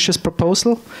very ambitious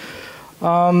proposal.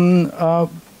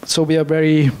 So we are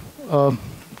very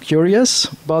curious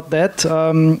about that.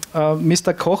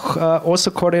 Mr. Koch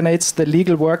also coordinates the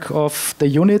legal work of the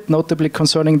unit, notably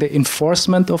concerning the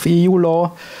enforcement of EU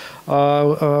law,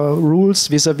 rules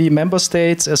vis-à-vis member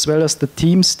states, as well as the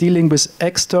teams dealing with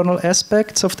external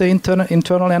aspects of the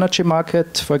internal energy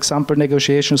market, for example,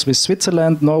 negotiations with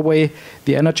Switzerland, Norway,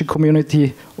 the energy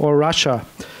community, or Russia.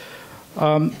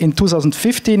 In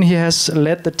 2015, he has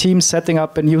led the team setting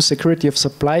up a new security of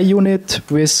supply unit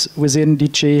within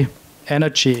DG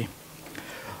Energy.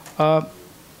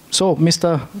 So,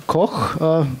 Mr.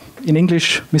 Koch, in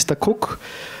English, Mr. Cook,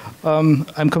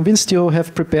 I'm convinced you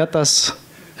have prepared us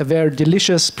a very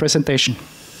delicious presentation.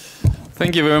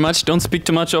 Thank you very much. Don't speak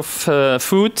too much of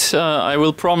food. I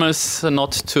will promise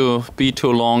not to be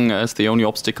too long, as the only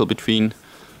obstacle between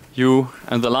you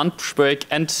and the lunch break,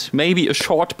 and maybe a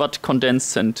short but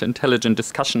condensed and intelligent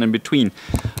discussion in between.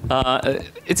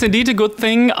 It's indeed a good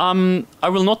thing. I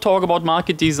will not talk about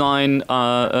market design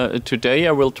today.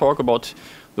 I will talk about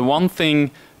the one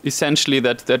thing essentially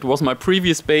that was my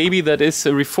previous baby, that is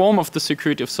a reform of the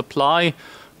security of supply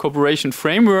cooperation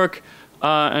framework,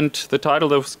 and the title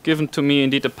that was given to me,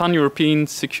 indeed, a pan-European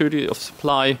security of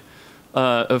supply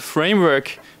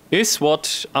framework, is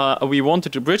what we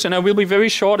wanted to bridge. And I will be very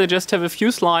short. I just have a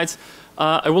few slides.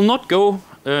 I will not go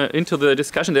into the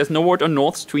discussion. There's no word on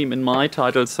Nord Stream in my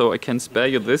title, so I can spare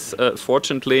you this,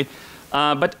 fortunately.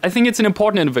 But I think it's an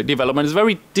important development. It's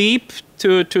very deep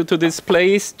to this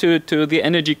place, to the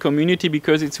energy community,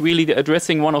 because it's really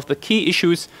addressing one of the key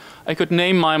issues. I could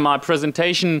name my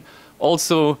presentation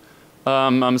also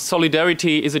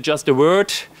solidarity, is it just a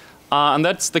word? And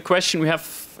that's the question we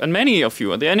have. And many of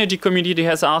you, the energy community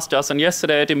has asked us, and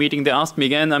yesterday at the meeting they asked me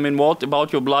again, I mean, what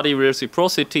about your bloody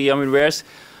reciprocity? I mean,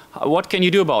 what can you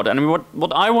do about it? I mean,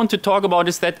 what I want to talk about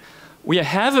is that we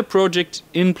have a project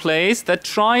in place that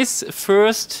tries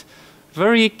first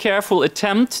very careful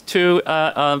attempt to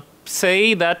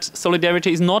say that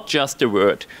solidarity is not just a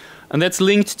word. And that's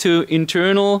linked to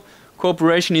internal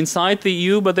cooperation inside the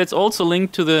EU, but that's also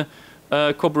linked to the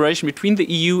cooperation between the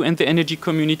EU and the energy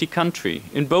community country.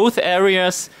 In both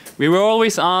areas, we were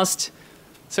always asked,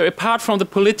 so apart from the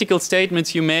political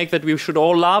statements you make that we should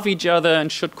all love each other and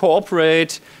should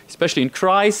cooperate, especially in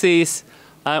crises,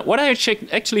 what are you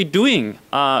actually doing?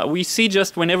 We see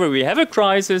just whenever we have a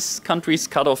crisis, countries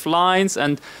cut off lines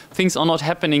and things are not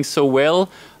happening so well.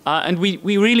 And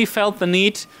we really felt the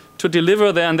need to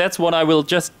deliver there, and that's what I will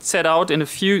just set out in a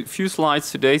few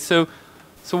slides today. So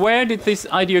where did this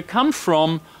idea come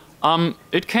from?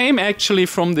 It came actually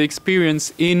from the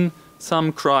experience in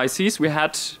some crises. We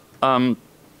had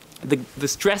the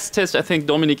stress test. I think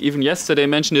Dominic even yesterday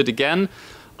mentioned it again.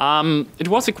 It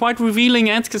was a quite revealing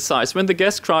exercise. When the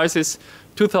gas crisis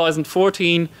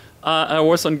 2014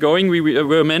 was ongoing, we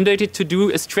were mandated to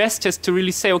do a stress test to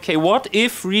really say, okay, what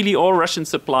if really all Russian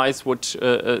supplies would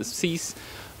cease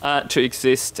to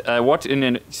exist? What in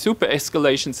a super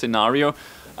escalation scenario?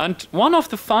 And one of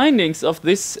the findings of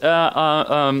this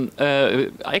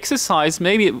exercise,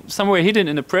 maybe somewhere hidden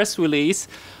in a press release,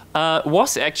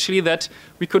 was actually that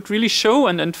we could really show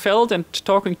and felt, and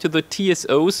talking to the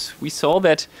TSOs, we saw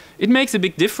that it makes a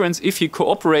big difference if you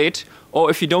cooperate or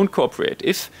if you don't cooperate.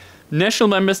 If national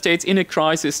member states in a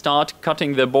crisis start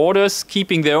cutting their borders,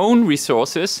 keeping their own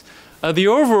resources, the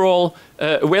overall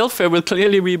welfare will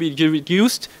clearly be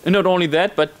reduced. And not only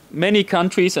that, but many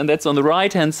countries, and that's on the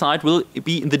right-hand side, will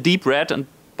be in the deep red. And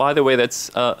by the way, that's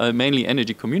mainly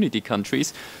energy community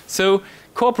countries. So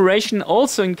cooperation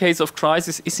also in case of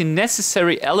crisis is a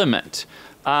necessary element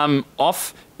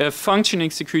of a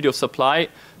functioning security of supply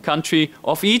country,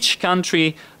 of each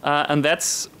country, and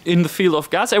that's in the field of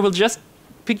gas. I will just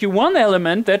pick you one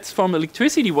element that's from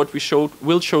electricity, what we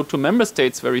will show to member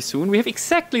states very soon. We have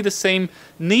exactly the same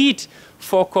need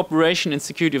for cooperation and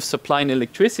security of supply in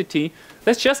electricity.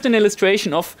 That's just an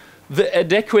illustration of the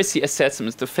adequacy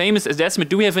assessments, the famous assessment,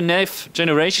 do we have enough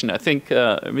generation? I think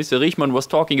Mr. Riemann was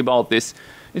talking about this.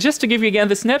 And just to give you again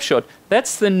the snapshot,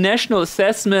 that's the national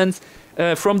assessments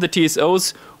from the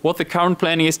TSOs, what the current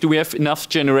planning is. Do we have enough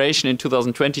generation in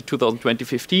 2020,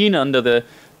 2015 under the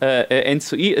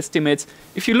NSOE estimates?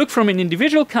 If you look from an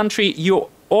individual country, you're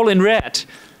all in red.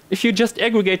 If you just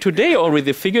aggregate today already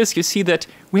the figures, you see that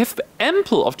we have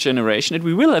ample of generation, and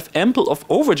we will have ample of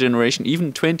overgeneration even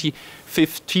in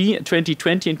 2015,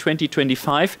 2020 and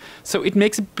 2025. So it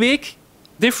makes a big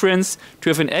difference to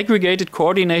have an aggregated,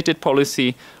 coordinated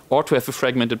policy or to have a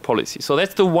fragmented policy. So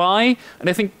that's the why, and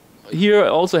I think here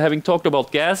also having talked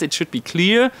about gas, it should be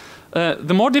clear.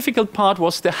 The more difficult part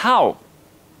was the how.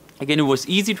 Again, it was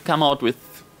easy to come out with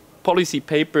policy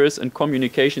papers and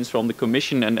communications from the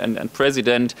Commission and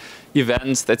President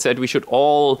events that said we should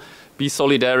all be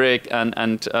solidaric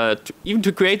and even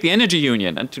to create the energy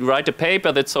union and to write a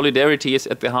paper that solidarity is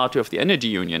at the heart of the energy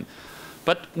union.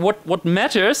 But what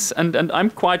matters, and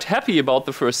I'm quite happy about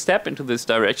the first step into this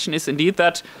direction, is indeed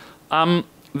that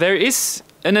there is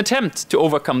an attempt to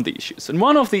overcome the issues. And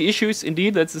one of the issues,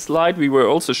 indeed, that's a slide we were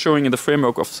also showing in the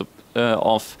framework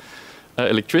of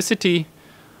electricity.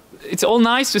 It's all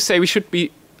nice to say we should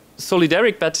be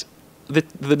solidaric, but the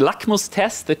litmus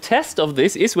test, the test of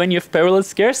this is when you have parallel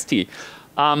scarcity.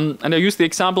 And I use the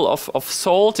example of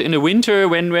salt in the winter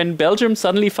when Belgium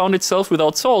suddenly found itself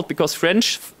without salt because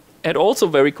French had also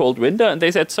very cold winter, and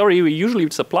they said, sorry, we usually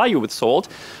supply you with salt,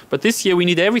 but this year we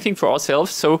need everything for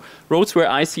ourselves, so roads were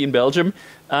icy in Belgium,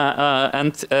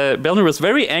 and Belgium was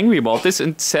very angry about this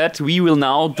and said, we will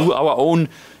now do our own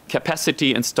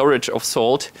capacity and storage of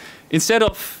salt, instead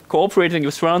of cooperating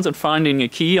with France and finding a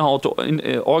key how to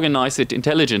organize it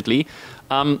intelligently.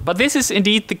 But this is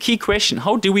indeed the key question.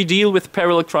 How do we deal with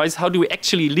parallel crisis? How do we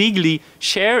actually legally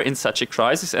share in such a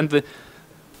crisis? And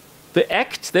the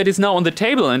act that is now on the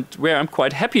table, and where I'm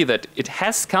quite happy that it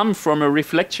has come from a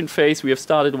reflection phase we have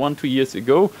started 1-2 years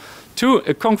ago to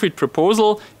a concrete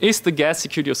proposal, is the gas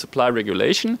security of supply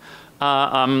regulation.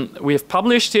 We have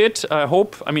published it. I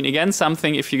hope, again,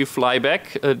 something, if you fly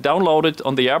back, download it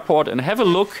on the airport and have a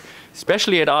look,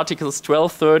 especially at articles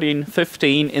 12, 13,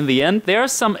 15. In the end,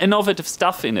 there's some innovative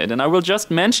stuff in it, and I will just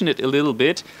mention it a little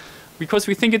bit because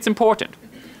we think it's important.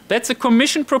 That's a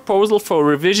Commission proposal for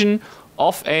revision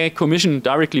of a Commission,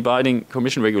 directly binding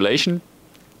Commission regulation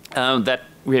that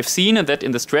we have seen, and that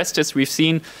in the stress test we've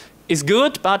seen is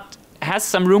good, but has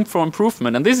some room for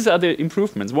improvement. And these are the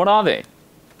improvements. What are they?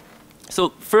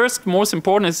 So first, most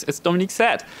important, as Dominique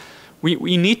said,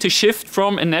 we need to shift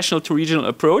from a national to regional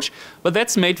approach, but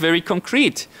that's made very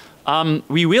concrete.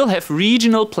 We will have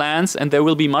regional plans, and there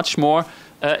will be much more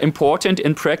important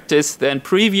in practice than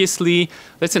previously.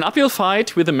 That's an uphill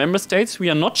fight with the member states. We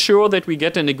are not sure that we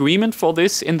get an agreement for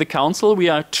this in the Council. We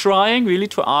are trying really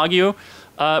to argue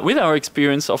with our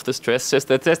experience of the stress test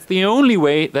that that's the only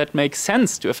way that makes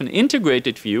sense to have an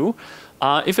integrated view.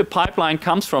 If a pipeline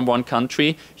comes from one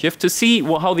country, you have to see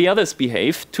how the others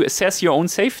behave to assess your own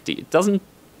safety. It doesn't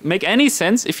make any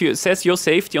sense if you assess your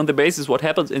safety on the basis of what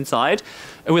happens inside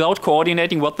without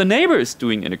coordinating what the neighbor is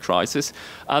doing in a crisis.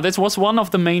 That was one of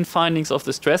the main findings of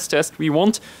the stress test. We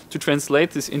want to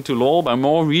translate this into law by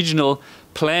more regional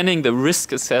planning, the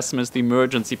risk assessments, the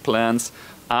emergency plans,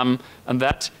 and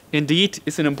that indeed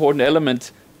is an important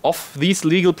element of this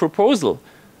legal proposal.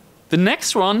 The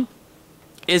next one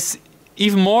is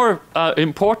even more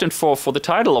important for the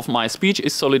title of my speech,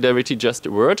 is solidarity just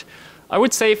a word? I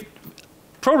would say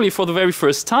probably for the very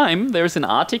first time there is an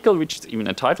article which is even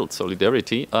entitled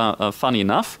Solidarity, funny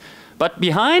enough, but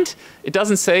behind it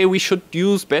doesn't say we should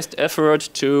use best effort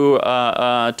to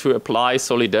apply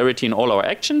solidarity in all our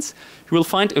actions. You will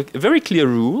find a very clear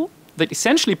rule that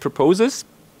essentially proposes,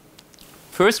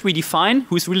 first we define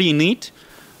who's really in need.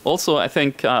 Also, I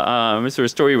think Mr.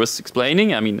 Ristori was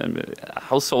explaining,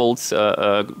 households,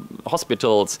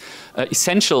 hospitals,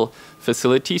 essential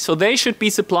facilities, so they should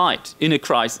be supplied in a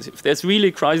crisis. If there's really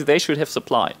a crisis, they should have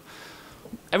supply.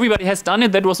 Everybody has done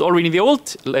it. That was already in the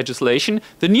old legislation.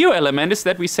 The new element is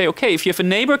that we say, okay, if you have a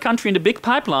neighbor country in a big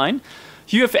pipeline,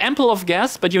 you have ample of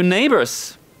gas, but your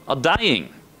neighbors are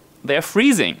dying. They're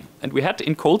freezing. And we had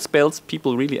in cold spells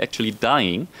people really actually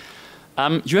dying.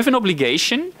 You have an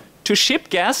obligation to ship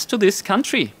gas to this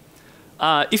country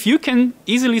if you can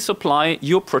easily supply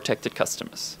your protected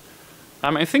customers.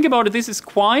 I think about it, this is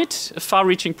quite a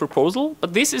far-reaching proposal,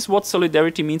 but this is what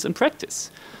solidarity means in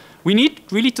practice. We need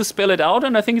really to spell it out,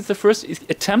 and I think it's the first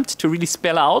attempt to really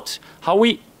spell out how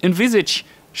we envisage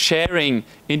sharing,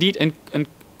 indeed, and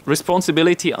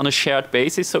responsibility on a shared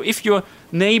basis. So if your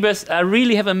neighbors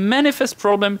really have a manifest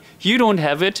problem, you don't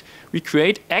have it, we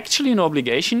create actually an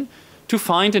obligation to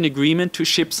find an agreement to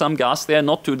ship some gas there,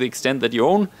 not to the extent that your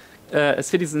own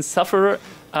citizens suffer,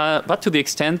 but to the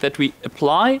extent that we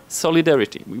apply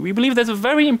solidarity. We believe that's a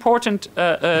very important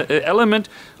element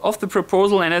of the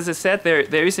proposal, and as I said,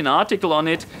 there is an article on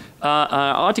it,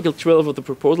 Article 12 of the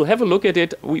proposal. Have a look at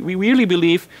it. We really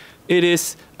believe it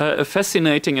is a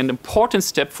fascinating and important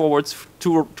step forwards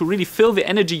to really fill the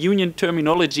energy union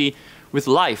terminology with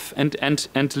life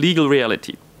and legal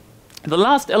reality. The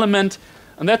last element,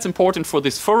 and that's important for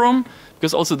this forum,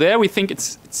 because also there we think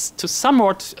it's to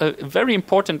somewhat a very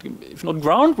important, if not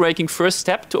groundbreaking, first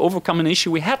step to overcome an issue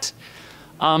we had.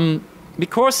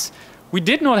 Because we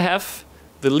did not have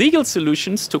the legal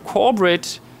solutions to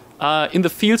cooperate in the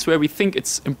fields where we think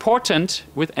it's important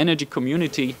with energy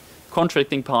community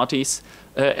contracting parties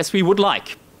as we would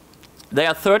like. They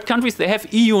are third countries, they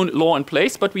have EU law in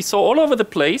place, but we saw all over the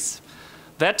place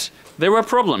that there were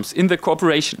problems in the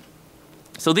cooperation.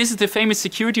 So this is the famous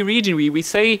security region. We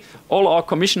say, all our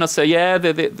commissioners say, yeah,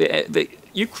 the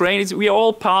Ukraine, we are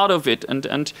all part of it,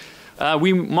 and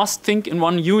we must think in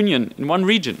one union, in one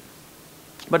region.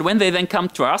 But when they then come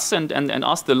to us and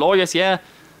ask the lawyers, yeah,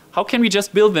 how can we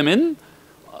just build them in?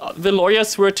 The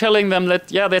lawyers were telling them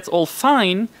that, yeah, that's all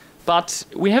fine, but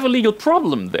we have a legal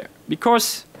problem there,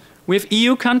 because we have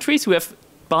EU countries who have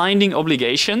binding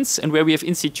obligations and where we have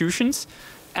institutions,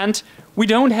 and we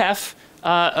don't have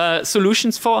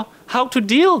solutions for how to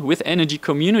deal with energy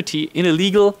community in a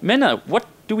legal manner. What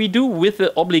do we do with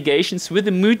the obligations, with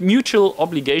the mutual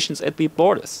obligations at the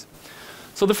borders?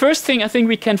 So the first thing I think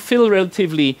we can fill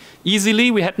relatively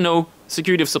easily. We had no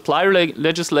security of supply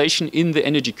legislation in the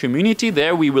energy community.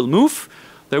 There we will move.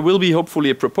 There will be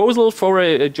hopefully a proposal for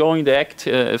a joint act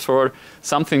for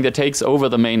something that takes over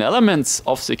the main elements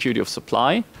of security of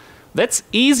supply. That's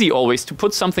easy always to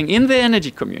put something in the energy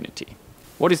community.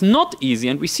 What is not easy,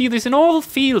 and we see this in all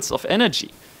fields of energy,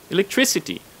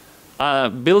 electricity,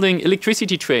 building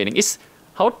electricity trading, is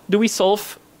how do we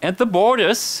solve at the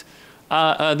borders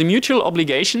the mutual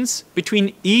obligations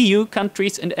between EU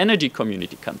countries and energy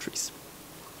community countries.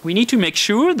 We need to make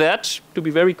sure that, to be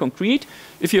very concrete,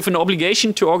 if you have an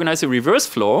obligation to organize a reverse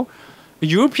flow, a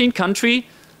European country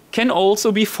can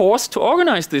also be forced to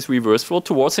organize this reverse flow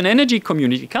towards an energy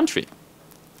community country.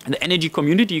 And the energy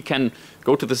community, you can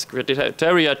go to the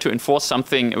Secretariat to enforce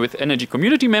something with energy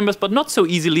community members, but not so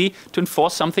easily to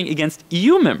enforce something against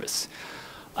EU members.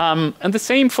 And the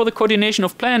same for the coordination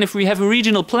of plan. If we have a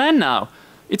regional plan now,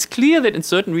 it's clear that in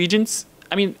certain regions,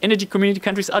 I mean, energy community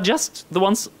countries are just the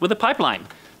ones with a pipeline.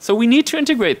 So we need to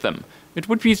integrate them. It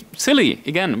would be silly.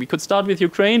 Again, we could start with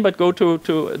Ukraine, but go to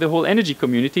the whole energy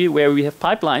community where we have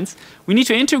pipelines. We need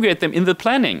to integrate them in the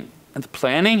planning. And the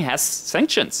planning has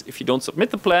sanctions. If you don't submit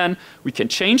the plan, we can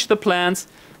change the plans.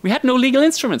 We had no legal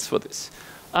instruments for this.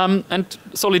 And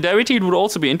solidarity, it would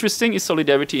also be interesting. Is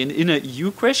solidarity in a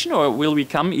EU question, or will we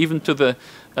come even to the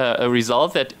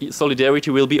result that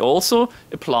solidarity will be also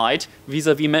applied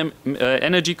vis-à-vis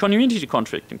energy community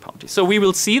contracting parties? So we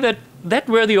will see that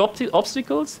were the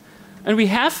obstacles, and we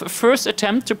have a first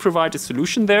attempt to provide a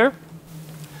solution there.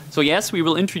 So yes, we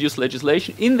will introduce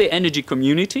legislation in the energy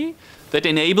community that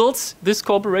enables this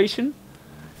cooperation.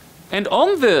 And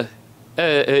on the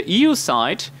EU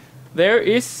side, there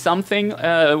is something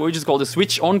which is called a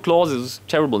switch-on clause. It's a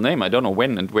terrible name. I don't know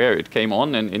when and where it came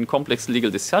on in complex legal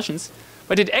discussions.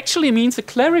 But it actually means a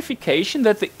clarification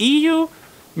that the EU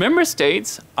member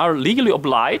states are legally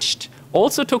obliged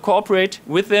also to cooperate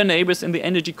with their neighbors in the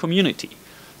energy community.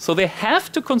 So they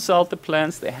have to consult the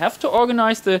plans. They have to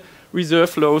organize the reserve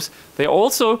flows. They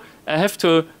also have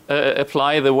to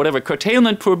apply the whatever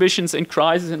curtailment prohibitions in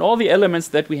crisis and all the elements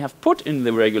that we have put in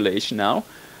the regulation now.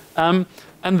 And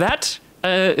that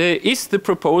is the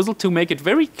proposal to make it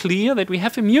very clear that we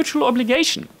have a mutual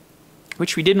obligation,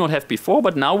 which we did not have before,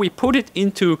 but now we put it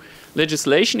into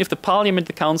legislation. If the Parliament,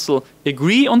 the Council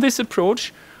agree on this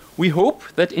approach, we hope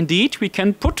that indeed we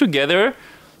can put together,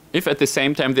 if at the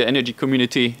same time the energy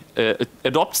community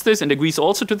adopts this and agrees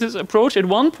also to this approach, at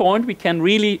one point we can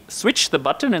really switch the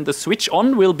button, and the switch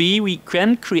on will be we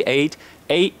can create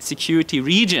a security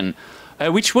region,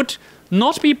 which would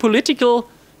not be political,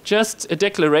 just a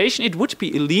declaration. It would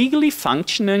be a legally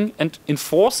functioning and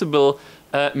enforceable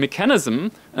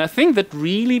mechanism. And I think that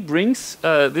really brings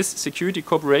this security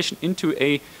cooperation into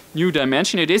a new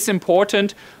dimension. It is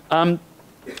important.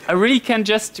 I really can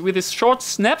just, with this short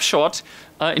snapshot,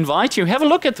 invite you, have a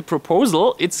look at the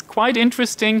proposal. It's quite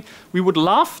interesting. We would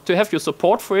love to have your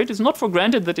support for it. It's not for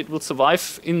granted that it will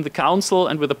survive in the Council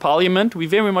and with the Parliament. We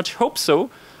very much hope so.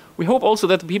 we hope also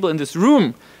that the people in this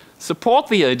room support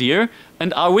the idea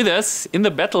and are with us in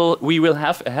the battle we will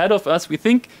have ahead of us. We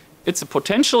think it's a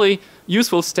potentially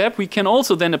useful step. We can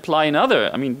also then apply another.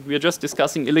 I mean, we are just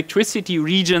discussing electricity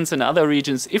regions and other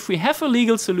regions. If we have a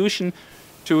legal solution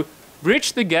to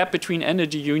bridge the gap between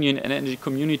energy union and energy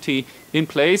community in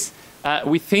place,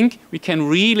 we think we can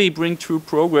really bring true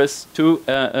progress to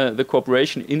the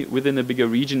cooperation within a bigger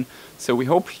region. So we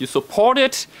hope you support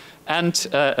it, and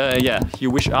yeah, you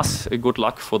wish us a good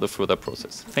luck for the further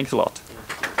process. Thanks a lot.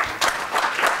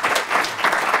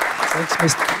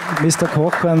 Thanks, Mr.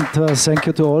 Koch, and thank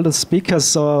you to all the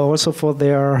speakers also for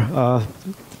their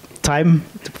time,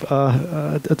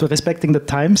 to respecting the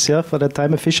times, yeah, for the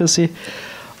time efficiency.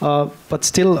 But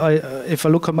still, if I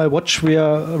look at my watch, we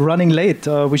are running late.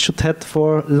 We should head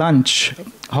for lunch.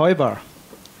 However,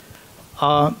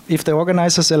 if the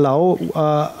organizers allow,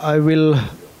 I will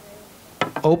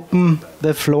open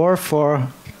the floor for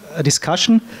a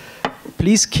discussion.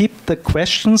 Please keep the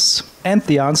questions and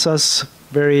the answers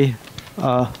very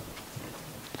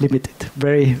limited.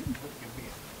 Very,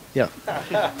 yeah.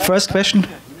 First question.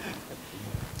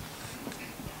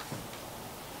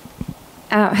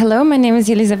 Hello, my name is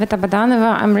Elizaveta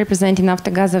Badanova. I'm representing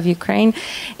Naftogaz of Ukraine,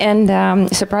 and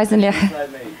surprisingly,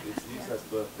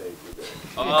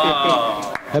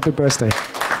 Happy birthday!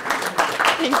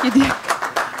 thank you, dear.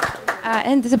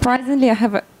 And surprisingly, I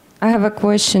have a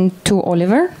question to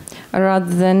Oliver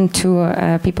rather than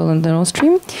to people on the Nord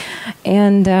Stream,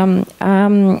 and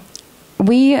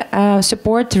we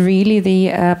support really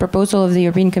the proposal of the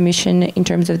European Commission in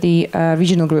terms of the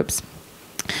regional groups.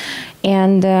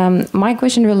 And my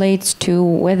question relates to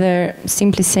whether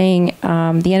simply saying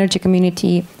the energy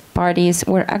community parties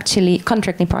were actually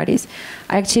contracting parties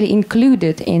are actually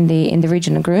included in the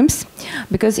regional groups,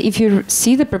 because if you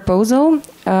see the proposal,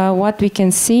 what we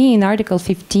can see in Article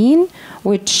 15,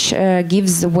 which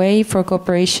gives the way for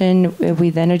cooperation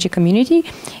with the energy community,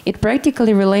 it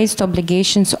practically relates to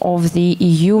obligations of the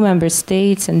EU member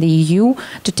states and the EU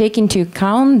to take into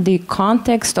account the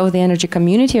context of the energy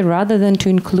community rather than to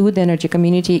include the energy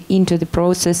community into the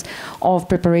process of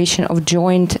preparation of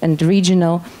joint and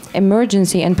regional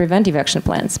emergency and preventive action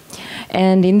plans.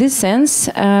 And in this sense,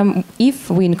 if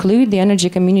we include the energy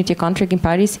community contracting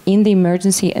parties in the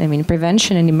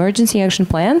prevention and emergency action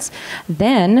plans,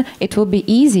 then it will be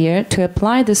easier to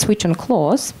apply the switch-on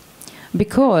clause,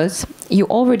 because you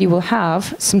already will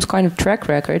have some kind of track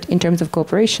record in terms of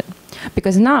cooperation.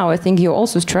 Because now I think you're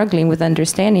also struggling with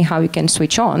understanding how you can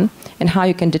switch on and how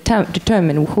you can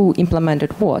determine who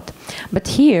implemented what. But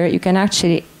here you can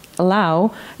actually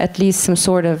allow at least some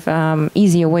sort of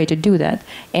easier way to do that.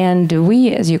 And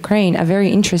we as Ukraine are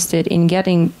very interested in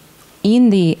getting in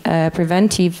the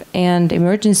preventive and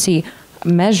emergency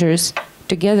measures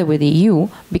together with the EU,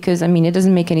 because, I mean, it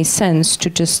doesn't make any sense to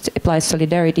just apply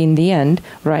solidarity in the end,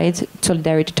 right?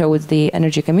 Solidarity towards the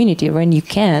energy community, when you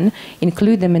can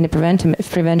include them in the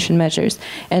prevention measures.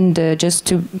 And just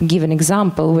to give an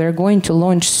example, we're going to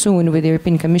launch soon with the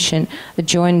European Commission the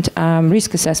joint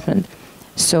risk assessment.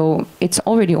 So it's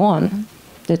already on.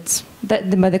 But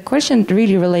the question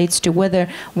really relates to whether,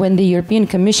 when the European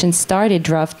Commission started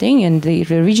drafting and the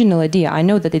original idea, I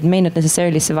know that it may not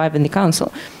necessarily survive in the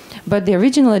Council, but the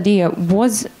original idea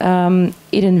was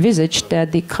it envisaged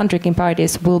that the contracting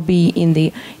parties will be in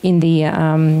the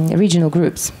regional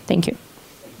groups. Thank you.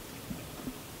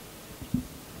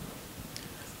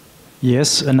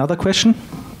 Yes, another question.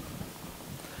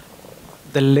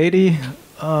 The lady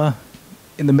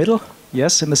in the middle.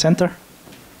 Yes, in the center.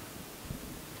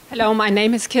 Hello, my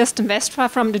name is Kirsten Westra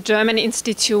from the German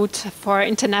Institute for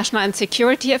International and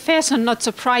Security Affairs, and not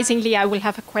surprisingly, I will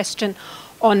have a question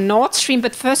on Nord Stream.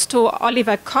 But first to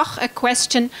Oliver Koch, a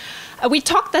question. We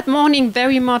talked that morning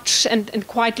very much and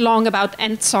quite long about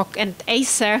NSOC and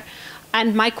ACER,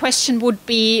 and my question would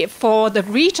be, for the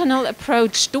regional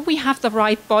approach, do we have the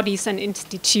right bodies and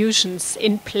institutions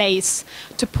in place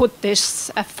to put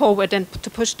this forward and to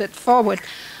push that forward?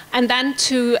 And then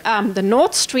to the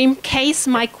Nord Stream case,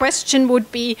 my question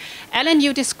would be, Ellen,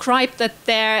 you described that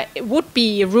there would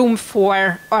be room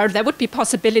for, or there would be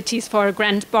possibilities for a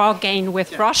grand bargain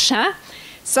with Russia.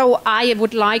 So I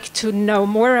would like to know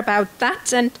more about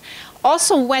that, and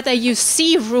also whether you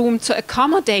see room to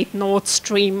accommodate Nord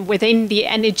Stream within the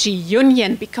energy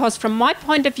union, because from my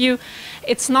point of view,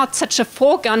 it's not such a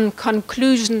foregone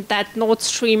conclusion that Nord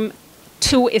Stream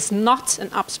 2 is not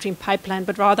an upstream pipeline,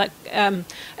 but rather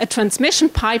a transmission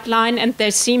pipeline, and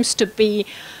there seems to be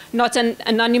not an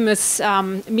anonymous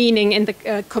meaning in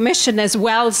the Commission as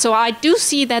well. So I do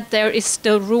see that there is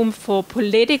still room for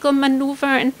political maneuver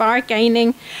and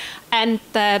bargaining. And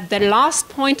the last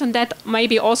point on that,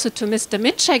 maybe also to Mr.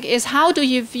 Mitschek, is how do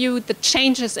you view the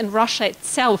changes in Russia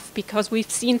itself? Because we've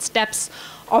seen steps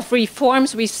of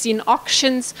reforms, we've seen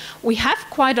auctions, we have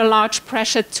quite a large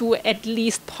pressure to at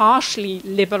least partially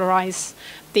liberalize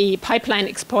the pipeline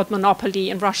export monopoly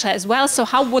in Russia as well. So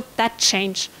how would that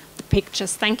change the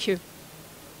pictures? Thank you.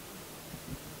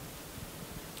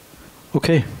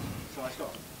 Okay. Shall I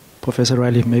start? Professor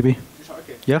Riley, maybe.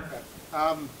 Okay. Yeah?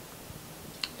 Okay.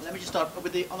 Let me just start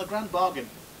with on the grand bargain.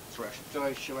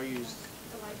 Shall I use?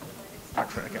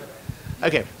 Okay.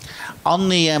 Okay. On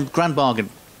the grand bargain,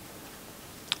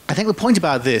 I think the point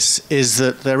about this is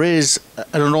that there is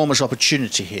an enormous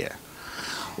opportunity here,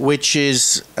 which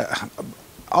is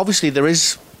obviously there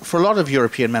is for a lot of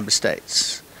European member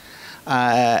states.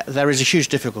 There is a huge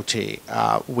difficulty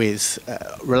with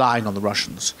relying on the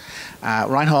Russians.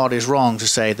 Reinhard is wrong to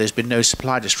say there's been no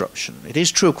supply disruption. It is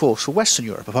true, of course, for Western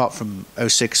Europe, apart from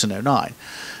 06 and 09.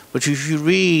 But if you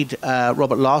read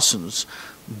Robert Larsson's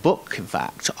book, in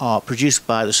fact, produced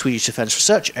by the Swedish Defence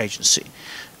Research Agency,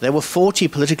 there were 40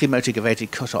 politically motivated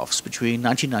cut-offs between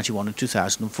 1991 and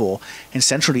 2004 in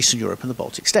Central Eastern Europe and the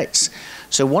Baltic states.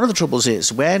 So one of the troubles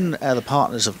is when the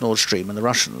partners of Nord Stream and the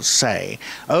Russians say,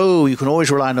 oh, you can always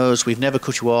rely on us, we've never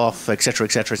cut you off, etc.,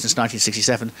 since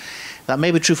 1967, that may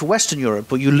be true for Western Europe,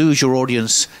 but you lose your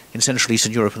audience in Central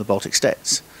Eastern Europe and the Baltic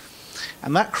states.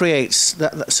 And that creates,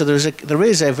 so there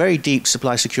is a very deep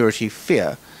supply security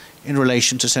fear in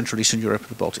relation to Central Eastern Europe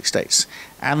and the Baltic states.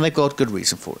 And they've got good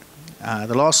reason for it.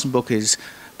 The Larsson book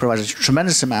provides a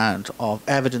tremendous amount of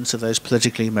evidence of those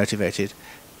politically motivated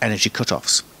energy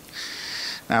cut-offs.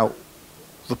 Now,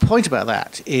 the point about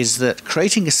that is that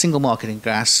creating a single market in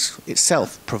gas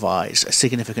itself provides a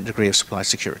significant degree of supply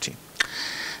security.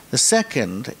 The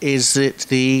second is that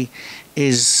the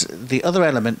other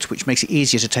element which makes it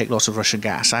easier to take lots of Russian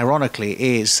gas, ironically,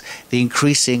 is the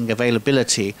increasing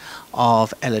availability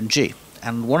of LNG.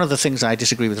 And one of the things I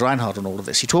disagree with Reinhard on all of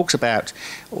this, he talks about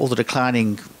all the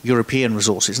declining European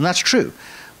resources, and that's true.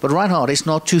 But Reinhard, it's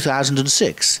not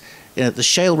 2006. The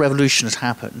shale revolution has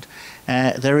happened.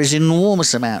 There is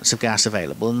enormous amounts of gas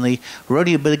available, and we're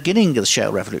only at the beginning of the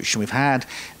shale revolution. We've had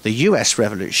the US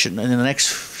revolution, and in the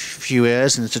next few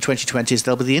years, and into 2020s,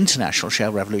 there'll be the international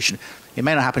shale revolution. It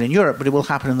may not happen in Europe, but it will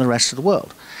happen in the rest of the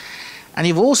world. And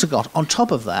you've also got, on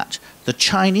top of that, the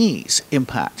Chinese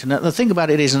impact. And the thing about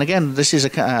it is, and again, this is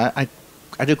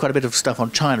I do quite a bit of stuff on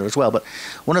China as well, but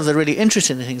one of the really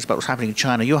interesting things about what's happening in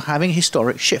China, you're having a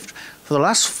historic shift. For the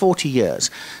last 40 years,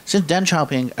 since Deng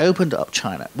Xiaoping opened up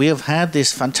China, we have had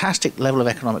this fantastic level of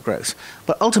economic growth,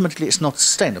 but ultimately it's not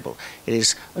sustainable. It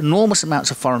is enormous amounts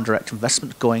of foreign direct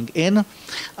investment going in,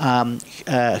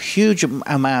 huge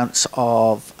amounts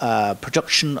of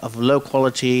production of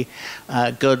low-quality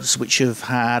goods which have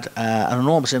had an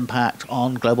enormous impact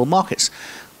on global markets.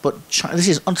 But this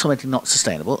is ultimately not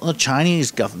sustainable. The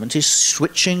Chinese government is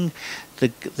switching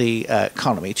the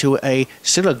economy to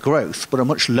still a growth, but a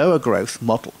much lower growth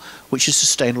model, which is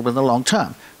sustainable in the long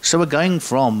term. So we're going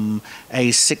from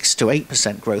a 6 to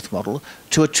 8% growth model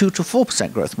to a 2 to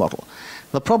 4% growth model.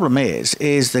 The problem is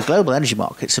the global energy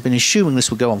markets have been assuming this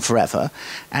will go on forever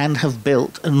and have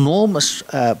built enormous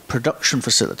production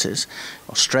facilities,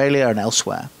 Australia and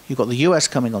elsewhere. You've got the US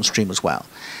coming on stream as well.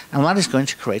 And that is going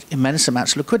to create immense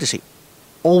amounts of liquidity.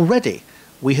 Already,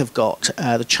 we have got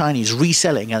the Chinese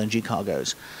reselling LNG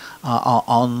cargoes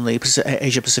on the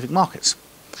Asia-Pacific markets.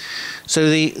 So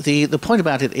the point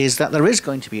about it is that there is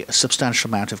going to be a substantial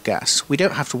amount of gas. We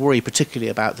don't have to worry particularly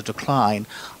about the decline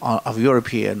of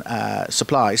European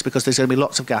supplies because there's going to be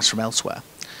lots of gas from elsewhere.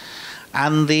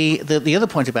 And the other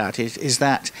point about it is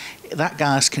that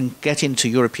gas can get into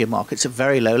European markets at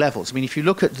very low levels. I mean, if you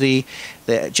look at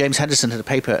James Henderson had a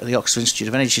paper at the Oxford Institute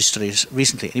of Energy Studies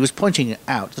recently, and he was pointing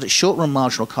out that at short-run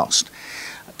marginal cost,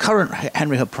 current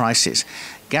Henry Hub prices,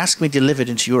 gas can be delivered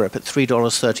into Europe at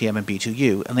 $3.30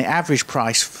 MMBTU, and the average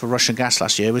price for Russian gas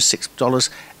last year was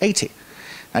 $6.80.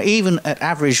 Now, even at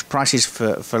average prices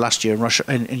for last year in Russia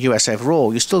and US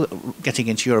overall, you're still getting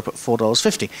into Europe at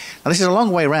 $4.50. Now, this is a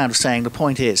long way around of saying the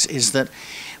point is that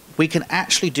we can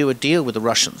actually do a deal with the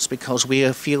Russians because we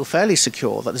feel fairly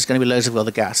secure that there's going to be loads of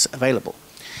other gas available.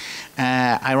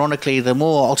 Ironically, the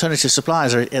more alternative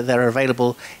suppliers that are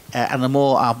available and the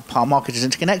more our market is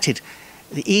interconnected,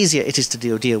 the easier it is to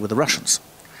do a deal with the Russians.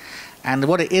 And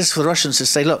what it is for the Russians is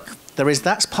to say, look,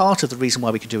 that's part of the reason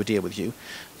why we can do a deal with you.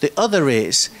 The other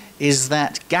is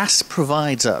that gas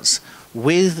provides us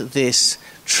with this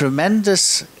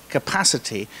tremendous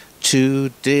capacity to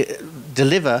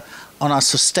deliver on our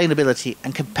sustainability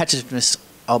and competitiveness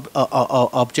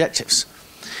objectives.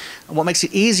 And what makes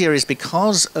it easier is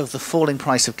because of the falling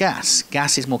price of gas,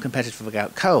 gas is more competitive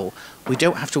without coal. We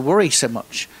don't have to worry so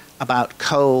much about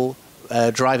coal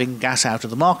driving gas out of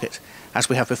the market as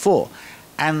we have before.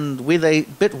 And with a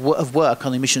bit of work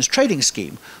on the emissions trading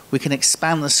scheme, we can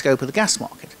expand the scope of the gas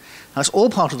market. That's all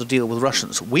part of the deal with the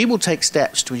Russians. We will take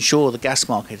steps to ensure the gas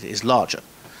market is larger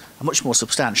and much more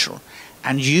substantial.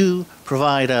 And you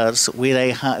provide us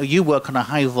with you work on a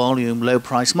high volume, low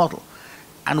price model.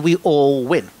 And we all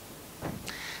win.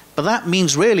 But that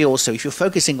means really also, if you're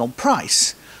focusing on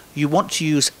price, you want to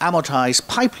use amortized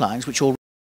pipelines, which already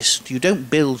exist. You don't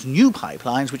build new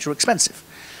pipelines, which are expensive.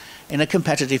 In a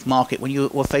competitive market, when you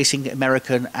are facing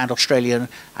American and Australian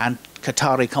and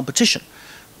Qatari competition,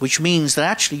 which means that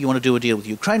actually you want to do a deal with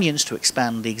Ukrainians to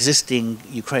expand the existing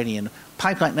Ukrainian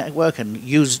pipeline network and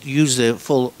use the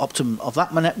full optimum of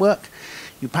that network.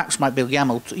 You perhaps might build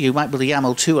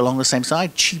YAML 2 along the same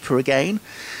side, cheaper again.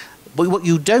 But what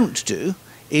you don't do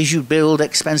is you build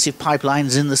expensive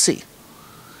pipelines in the sea.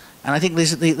 And I think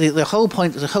the whole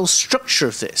point, the whole structure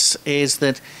of this is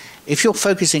that if you're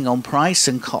focusing on price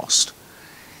and cost,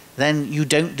 then you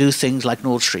don't do things like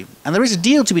Nord Stream. And there is a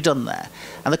deal to be done there.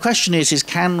 And the question is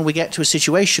can we get to a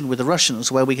situation with the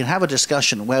Russians where we can have a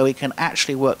discussion, where we can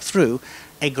actually work through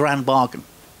a grand bargain?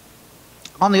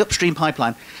 On the upstream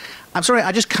pipeline, I'm sorry,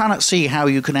 I just cannot see how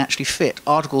you can actually fit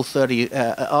Article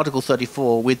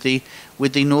 34 with the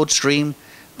Nord Stream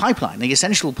pipeline. The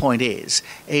essential point is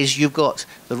you've got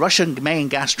the Russian main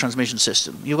gas transmission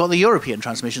system, you've got the European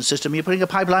transmission system, you're putting a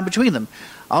pipeline between them.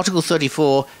 Article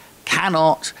 34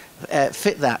 cannot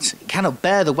fit that, cannot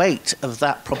bear the weight of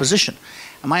that proposition.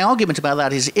 And my argument about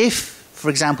that is if, for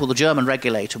example, the German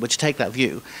regulator were to take that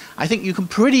view, I think you can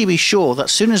pretty be sure that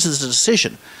as soon as there's a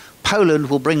decision, Poland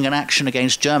will bring an action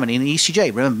against Germany in the ECJ.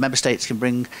 Remember, member states can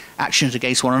bring actions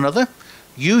against one another.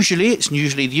 It's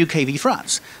usually the UK v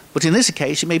France. But in this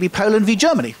case, it may be Poland v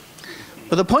Germany.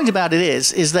 But the point about it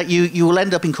is that you will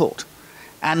end up in court.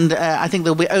 And I think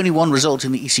there will be only one result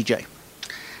in the ECJ.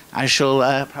 I shall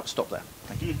perhaps stop there.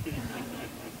 Thank you.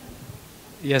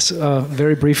 Yes,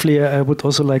 very briefly, I would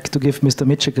also like to give Mr.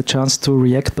 Mitschek a chance to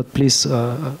react, but please,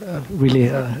 really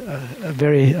a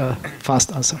very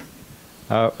fast answer.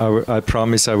 I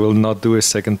promise I will not do a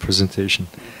second presentation.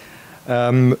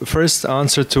 First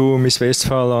answer to Ms.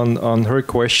 Westphal on her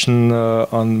question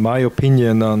on my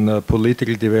opinion on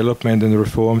political development and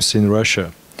reforms in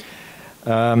Russia.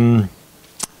 I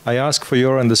ask for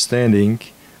your understanding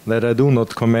that I do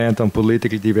not comment on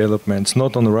political developments,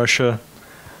 not on Russia,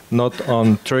 not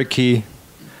on Turkey,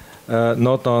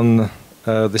 not on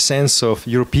the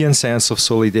European sense of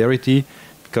solidarity,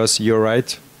 because you're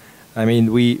right. I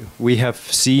mean, we have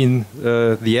seen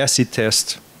the acid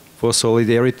test for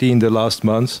solidarity in the last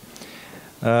month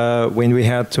when we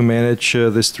had to manage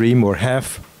the stream, or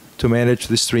have to manage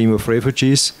the stream of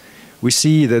refugees. We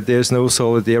see that there's no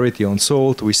solidarity on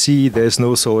salt. We see there's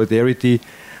no solidarity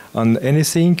on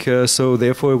anything, so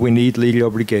therefore we need legal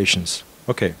obligations.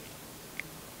 Okay.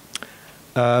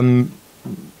 And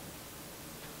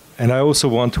I also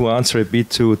want to answer a bit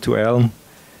to Alan.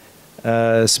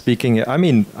 Speaking, I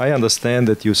mean, I understand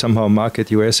that you somehow market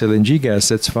US LNG gas,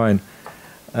 that's fine.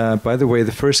 By the way,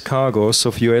 the first cargoes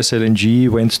of US LNG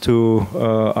went to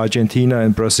Argentina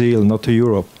and Brazil, not to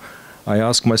Europe. I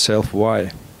ask myself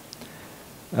why.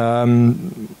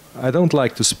 I don't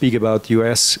like to speak about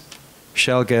US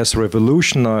shale gas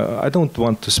revolution. I don't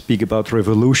want to speak about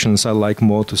revolutions. I like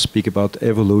more to speak about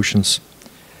evolutions.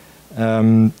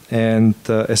 As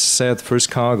I said,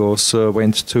 first cargoes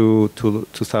went to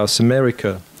South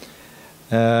America.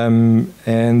 I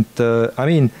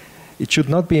mean, it should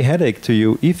not be a headache to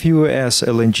you. If US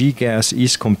LNG gas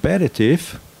is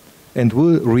competitive and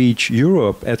will reach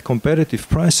Europe at competitive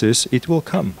prices, it will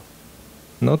come.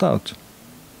 No doubt.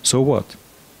 So what?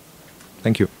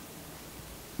 Thank you.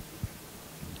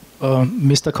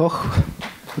 Mr. Koch,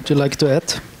 would you like to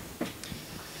add?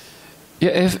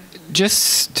 Yeah,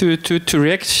 just to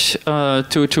react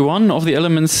to one of the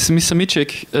elements Mr.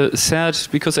 Mitschek said,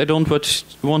 because I don't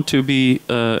want to be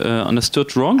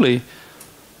understood wrongly.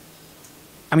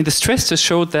 I mean, the stress test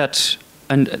showed that,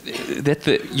 and that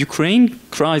the Ukraine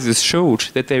crisis showed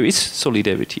that there is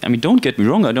solidarity. I mean, don't get me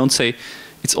wrong. I don't say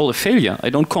it's all a failure. I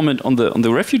don't comment on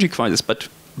the refugee crisis, but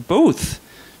both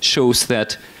shows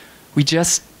that we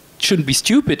just shouldn't be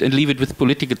stupid and leave it with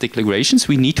political declarations.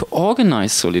 We need to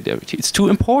organize solidarity. It's too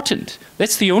important.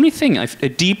 That's the only thing. I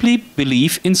deeply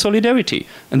believe in solidarity,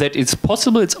 and that it's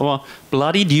possible. It's our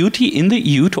bloody duty in the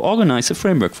EU to organize a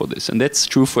framework for this. And that's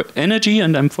true for energy,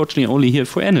 and I'm fortunately only here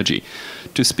for energy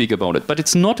to speak about it. But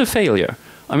it's not a failure.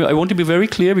 I want to be very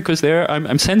clear because there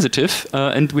I'm sensitive,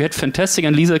 and we had fantastic,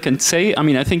 and Lisa can say,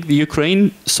 I think the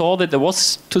Ukraine saw that there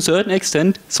was, to a certain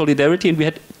extent, solidarity, and we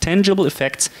had tangible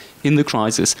effects in the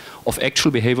crisis of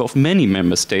actual behavior of many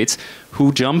member states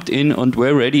who jumped in and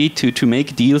were ready to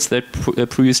make deals that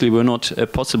previously were not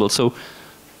possible. So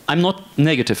I'm not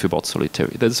negative about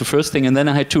solidarity. That's the first thing. And then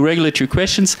I had 2 regulatory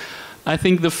questions. I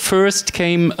think the first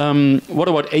came, what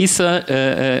about ACER,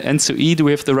 NSOE? Do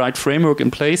we have the right framework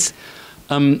in place?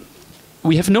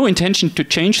 We have no intention to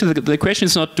change. The question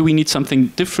is not, do we need something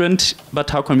different, but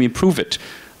how can we improve it?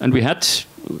 And we had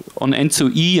on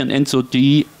NSOE and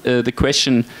NSOD the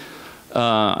question,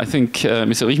 I think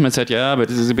Mr. Reinhard said, yeah, but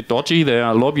this is a bit dodgy. There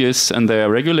are lobbyists and there are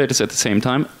regulators at the same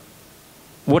time.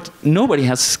 What nobody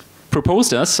has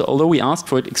proposed us, although we asked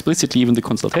for it explicitly even the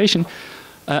consultation,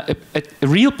 a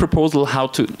real proposal how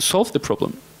to solve the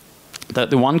problem.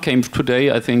 The one came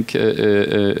today, I think,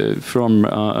 from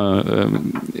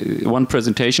one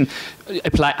presentation.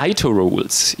 Apply ITO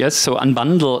rules, yes. So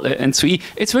unbundle NSOE.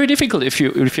 It's very difficult if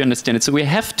you understand it. So we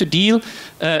have to deal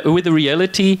with the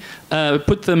reality,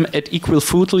 put them at equal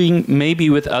footing, maybe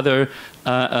with other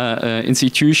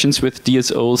institutions, with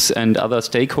DSOs and other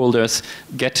stakeholders,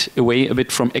 get away a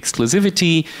bit from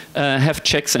exclusivity, have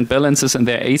checks and balances, and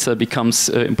their ACER becomes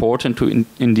important to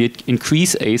indeed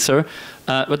increase ACER.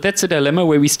 But that's a dilemma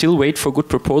where we still wait for good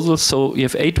proposals. So you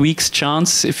have 8 weeks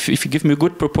chance, if you give me a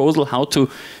good proposal how to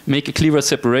make a clearer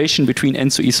separation between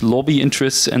NSOE's lobby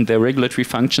interests and their regulatory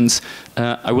functions,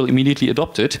 I will immediately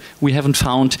adopt it. We haven't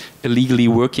found a legally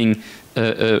working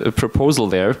a proposal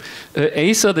there.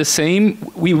 ACER the same.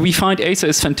 We find ACER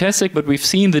is fantastic, but we've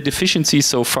seen the deficiencies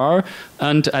so far,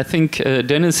 and I think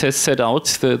Dennis has set out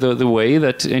the way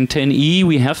that in 10E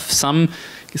we have some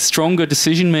stronger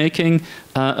decision making.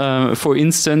 For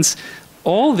instance,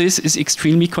 all this is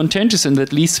extremely contentious, and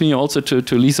that leads me also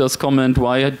to Lisa's comment,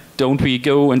 why don't we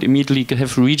go and immediately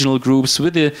have regional groups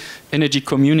with the energy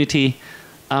community?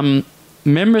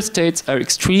 Member states are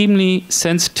extremely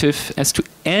sensitive as to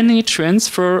any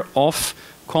transfer of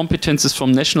competences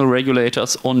from national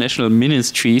regulators or national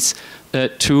ministries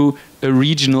to a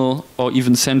regional or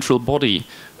even central body.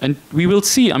 And we will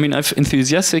see. I've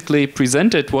enthusiastically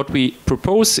presented what we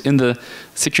propose in the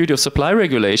security of supply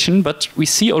regulation, but we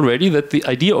see already that the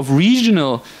idea of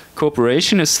regional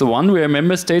cooperation is the one where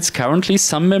member states currently,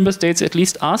 some member states at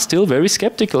least, are still very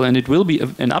skeptical, and it will be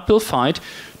an uphill fight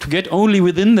to get only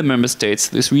within the member states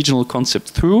this regional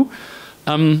concept through.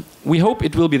 We hope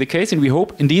it will be the case, and we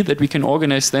hope indeed that we can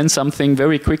organize then something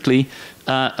very quickly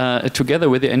together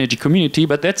with the energy community.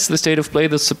 But that's the state of play.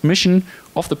 The submission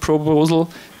of the proposal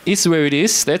is where it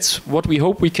is. That's what we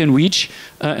hope we can reach,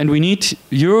 and we need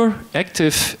your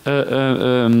active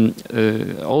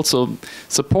also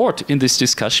support in this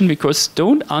discussion, because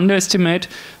don't underestimate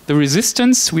the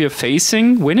resistance we are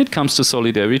facing when it comes to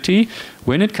solidarity,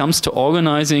 when it comes to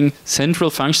organizing central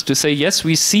functions to say, yes,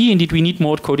 we see indeed we need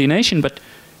more coordination, but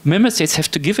member states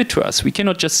have to give it to us. We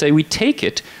cannot just say we take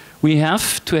it. We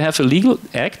have to have a legal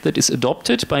act that is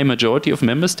adopted by a majority of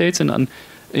member states, and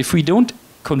if we don't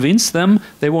convince them,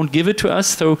 they won't give it to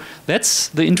us. So that's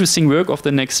the interesting work of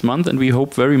the next month, and we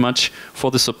hope very much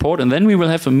for the support. And then we will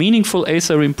have a meaningful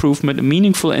ACER improvement, a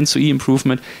meaningful NSOE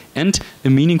improvement, and a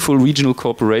meaningful regional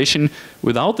cooperation.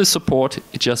 Without the support,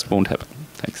 it just won't happen.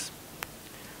 Thanks.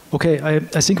 Okay, I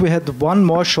think we had one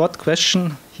more short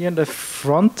question here in the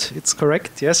front. It's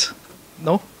correct, yes?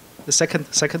 No? The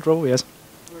second row, yes?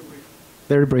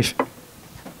 Very brief.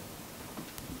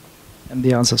 And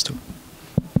the answers too.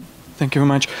 Thank you very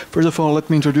much. First of all, let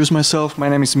me introduce myself. My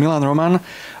name is Milan Roman.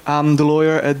 I'm the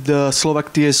lawyer at the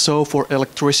Slovak TSO for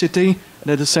electricity. And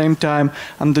at the same time,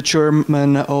 I'm the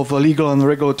chairman of a legal and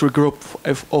regulatory group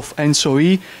of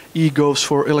NSOE. E goes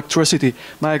for electricity.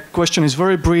 My question is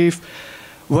very brief.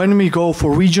 When we go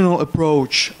for regional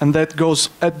approach, and that goes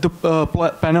at the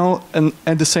panel and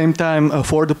at the same time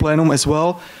for the plenum as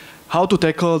well, how to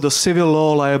tackle the civil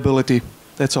law liability?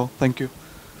 That's all. Thank you.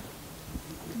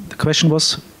 The question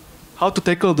was? How to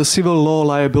tackle the civil law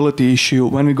liability issue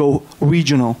when we go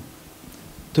regional?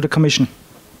 To the Commission.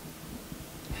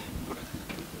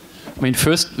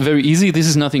 First, very easy. This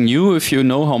is nothing new. If you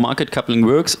know how market coupling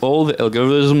works, all the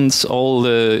algorithms, all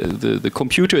the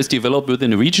computer is developed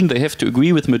within a region. They have to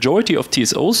agree with majority of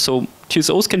TSOs. So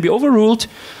TSOs can be overruled,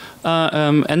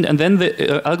 and then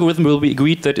the algorithm will be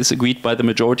agreed that is agreed by the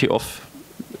majority of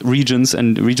regions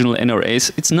and regional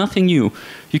NRAs. It's nothing new.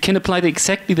 You can apply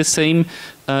exactly the same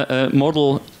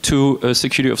model to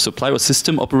security of supply or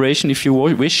system operation if you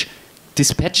wish.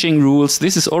 dispatching rules.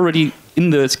 This is already in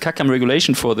the CACAM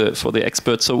regulation for the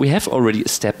experts, so we have already a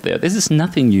step there. This is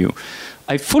nothing new.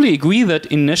 I fully agree that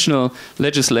in national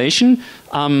legislation,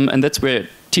 and that's where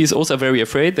TSOs are very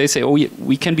afraid, they say, oh,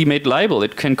 we can be made liable.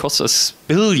 It can cost us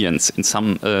billions in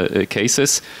some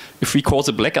cases if we cause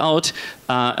a blackout,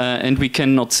 and we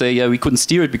cannot say, yeah, we couldn't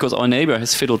steer it because our neighbor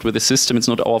has fiddled with the system. It's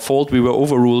not our fault. We were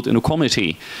overruled in a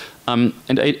committee.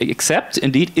 And I accept,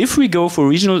 indeed, if we go for a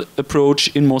regional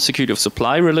approach in more security of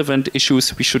supply relevant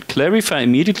issues, we should clarify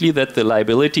immediately that the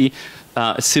liability,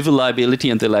 civil liability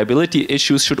and the liability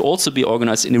issues should also be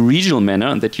organized in a regional manner,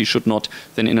 and that you should not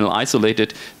then in an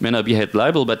isolated manner be held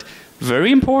liable. But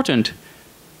very important,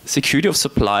 security of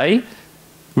supply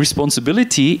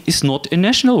responsibility is not a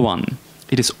national one.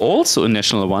 It is also a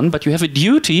national one, but you have a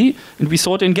duty, and we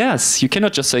saw it in gas. You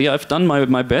cannot just say, yeah, I've done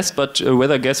my best, but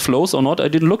whether gas flows or not, I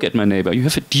didn't look at my neighbor. You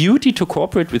have a duty to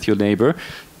cooperate with your neighbor,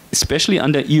 especially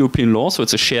under European law, so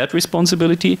it's a shared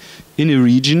responsibility in a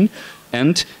region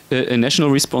and a national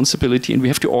responsibility, and we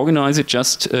have to organize it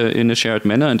just in a shared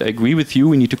manner. And I agree with you,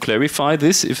 we need to clarify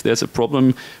this if there's a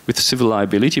problem with civil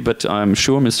liability, but I'm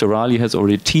sure Mr. Raleigh has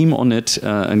already a team on it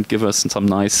and give us some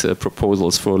nice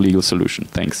proposals for a legal solution.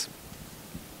 Thanks.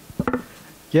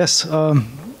 Yes,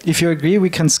 if you agree, we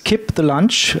can skip the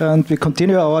lunch and we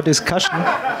continue our discussion.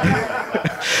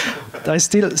 I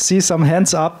still see some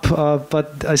hands up,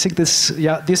 but I think this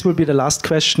will be the last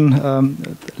question.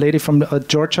 Lady from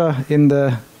Georgia in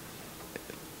the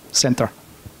center.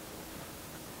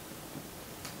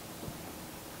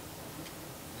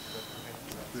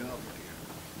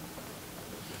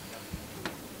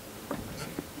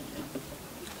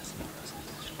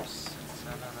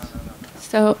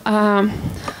 So,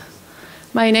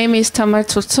 my name is Tamar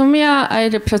Tsurtsumia. I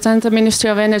represent the Ministry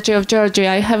of Energy of Georgia.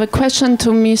 I have a question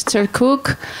to Mr.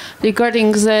 Koch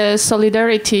regarding the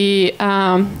solidarity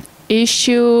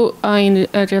issue in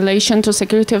relation to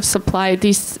security of supply.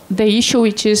 The issue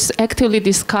which is actively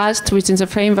discussed within the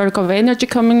framework of energy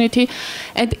community.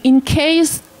 And in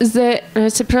case the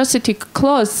reciprocity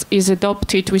clause is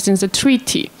adopted within the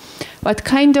treaty, what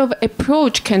kind of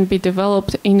approach can be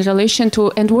developed in relation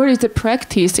to, and what is the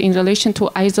practice in relation to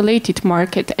isolated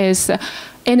market as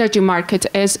energy market,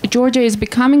 as Georgia is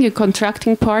becoming a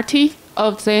contracting party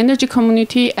of the energy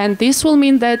community, and this will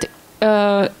mean that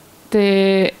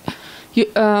the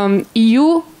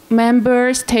EU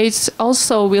member states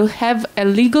also will have a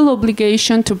legal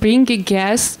obligation to bring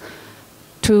gas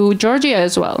to Georgia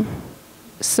as well.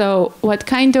 So what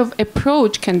kind of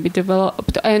approach can be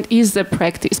developed, and is the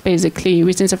practice basically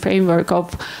within the framework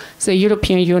of the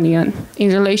European Union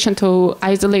in relation to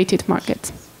isolated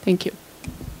markets? Thank you.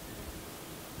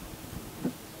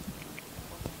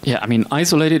 Yeah, I mean,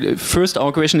 isolated, first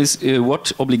our question is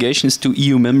what obligations do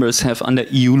EU members have under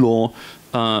EU law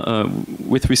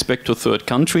with respect to third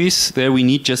countries? There we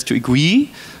need just to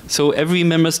agree. So every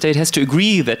member state has to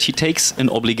agree that he takes an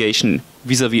obligation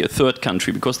vis-à-vis a third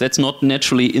country, because that's not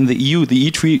naturally in the EU. The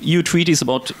EU treaty is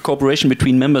about cooperation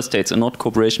between member states and not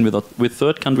cooperation with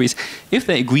third countries. If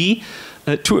they agree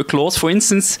to a clause, for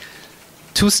instance,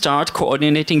 to start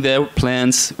coordinating their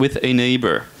plans with a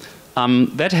neighbor,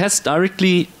 that has direct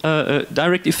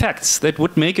effects that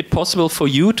would make it possible for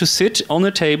you to sit on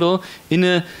a table in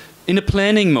a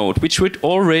planning mode, which would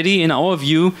already, in our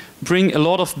view, bring a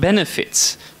lot of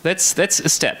benefits. That's a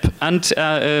step. And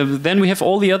then we have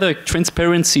all the other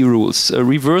transparency rules,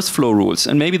 reverse flow rules,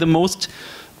 and maybe the most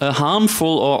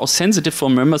harmful or sensitive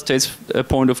from member states'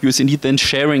 point of view is indeed then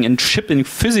sharing and shipping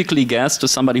physically gas to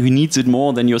somebody who needs it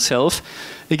more than yourself.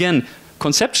 Again,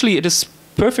 conceptually, it is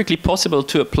perfectly possible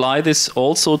to apply this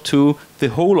also to the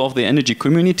whole of the energy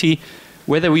community.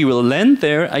 Whether we will land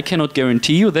there, I cannot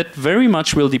guarantee you. That very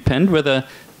much will depend whether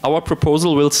our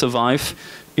proposal will survive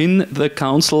in the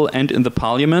Council and in the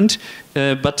Parliament.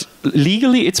 But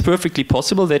legally, it's perfectly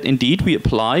possible that indeed we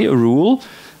apply a rule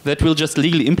that will just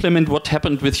legally implement what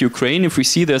happened with Ukraine. If we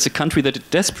see there's a country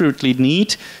that desperately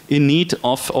in need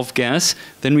of gas,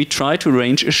 then we try to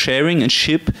arrange a sharing and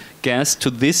ship gas to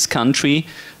this country.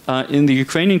 In the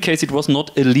Ukrainian case, it was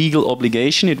not a legal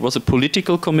obligation, it was a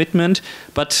political commitment.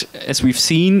 But as we've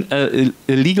seen, a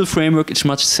legal framework is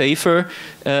much safer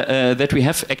that we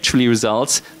have actually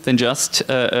results than just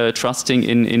trusting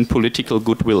in political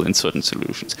goodwill in certain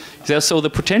solutions. So the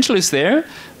potential is there,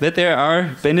 that there are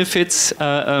benefits,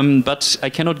 but I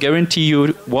cannot guarantee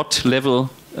you what level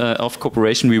of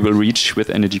cooperation we will reach with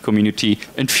energy community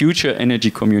and future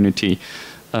energy community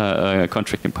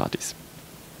contracting parties.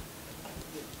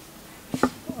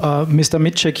 Mr.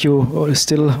 Mitschek, you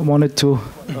still wanted to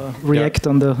react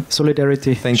on the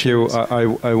solidarity. Thank you.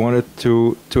 I wanted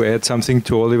to add something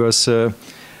to Oliver's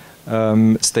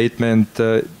statement,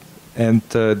 and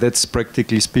that's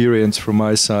practical experience from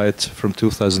my side from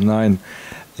 2009.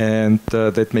 And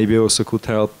that maybe also could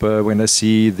help when I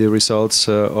see the results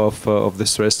of the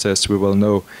stress test. We will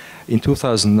know. In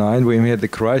 2009, when we had the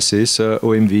crisis,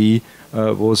 OMV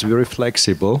was very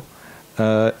flexible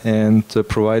and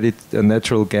provided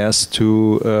natural gas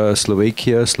to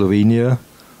Slovakia, Slovenia,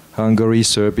 Hungary,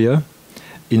 Serbia,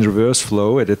 in reverse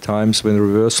flow at the times when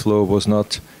reverse flow was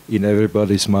not in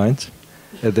everybody's mind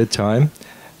at that time.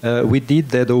 We did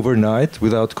that overnight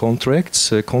without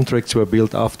contracts. Contracts were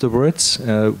built afterwards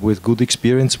with good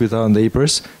experience with our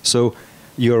neighbors. So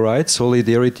you're right,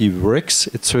 solidarity works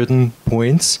at certain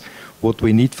points. What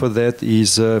we need for that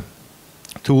is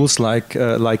tools like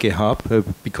a hub,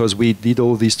 because we did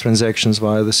all these transactions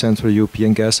via the Central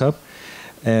European Gas Hub.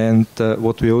 And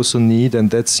what we also need, and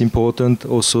that's important,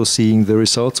 also seeing the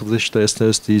results of the stress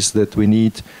test, is that we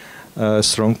need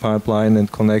strong pipeline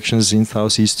and connections in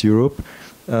Southeast Europe.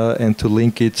 And to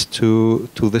link it to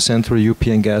the Central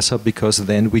European Gas Hub, because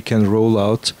then we can roll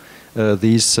out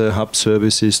these hub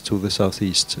services to the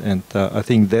southeast. And I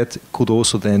think that could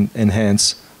also then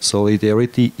enhance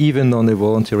solidarity, even on a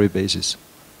voluntary basis.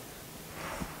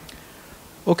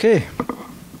 Okay,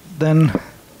 then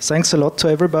thanks a lot to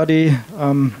everybody.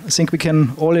 I think we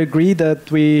can all agree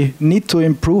that we need to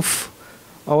improve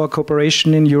our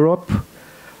cooperation in Europe,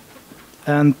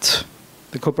 and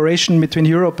the cooperation between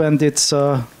Europe and its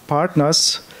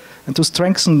partners, and to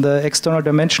strengthen the external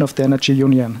dimension of the energy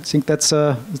union. I think it's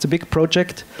a big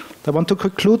project. I want to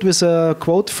conclude with a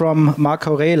quote from Mark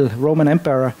Aurel, Roman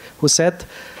emperor, who said,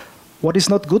 "What is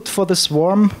not good for the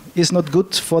swarm is not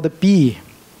good for the bee."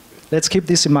 Let's keep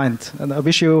this in mind. And I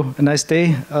wish you a nice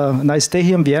day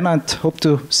here in Vienna, and hope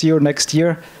to see you next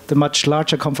year at a much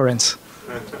larger conference.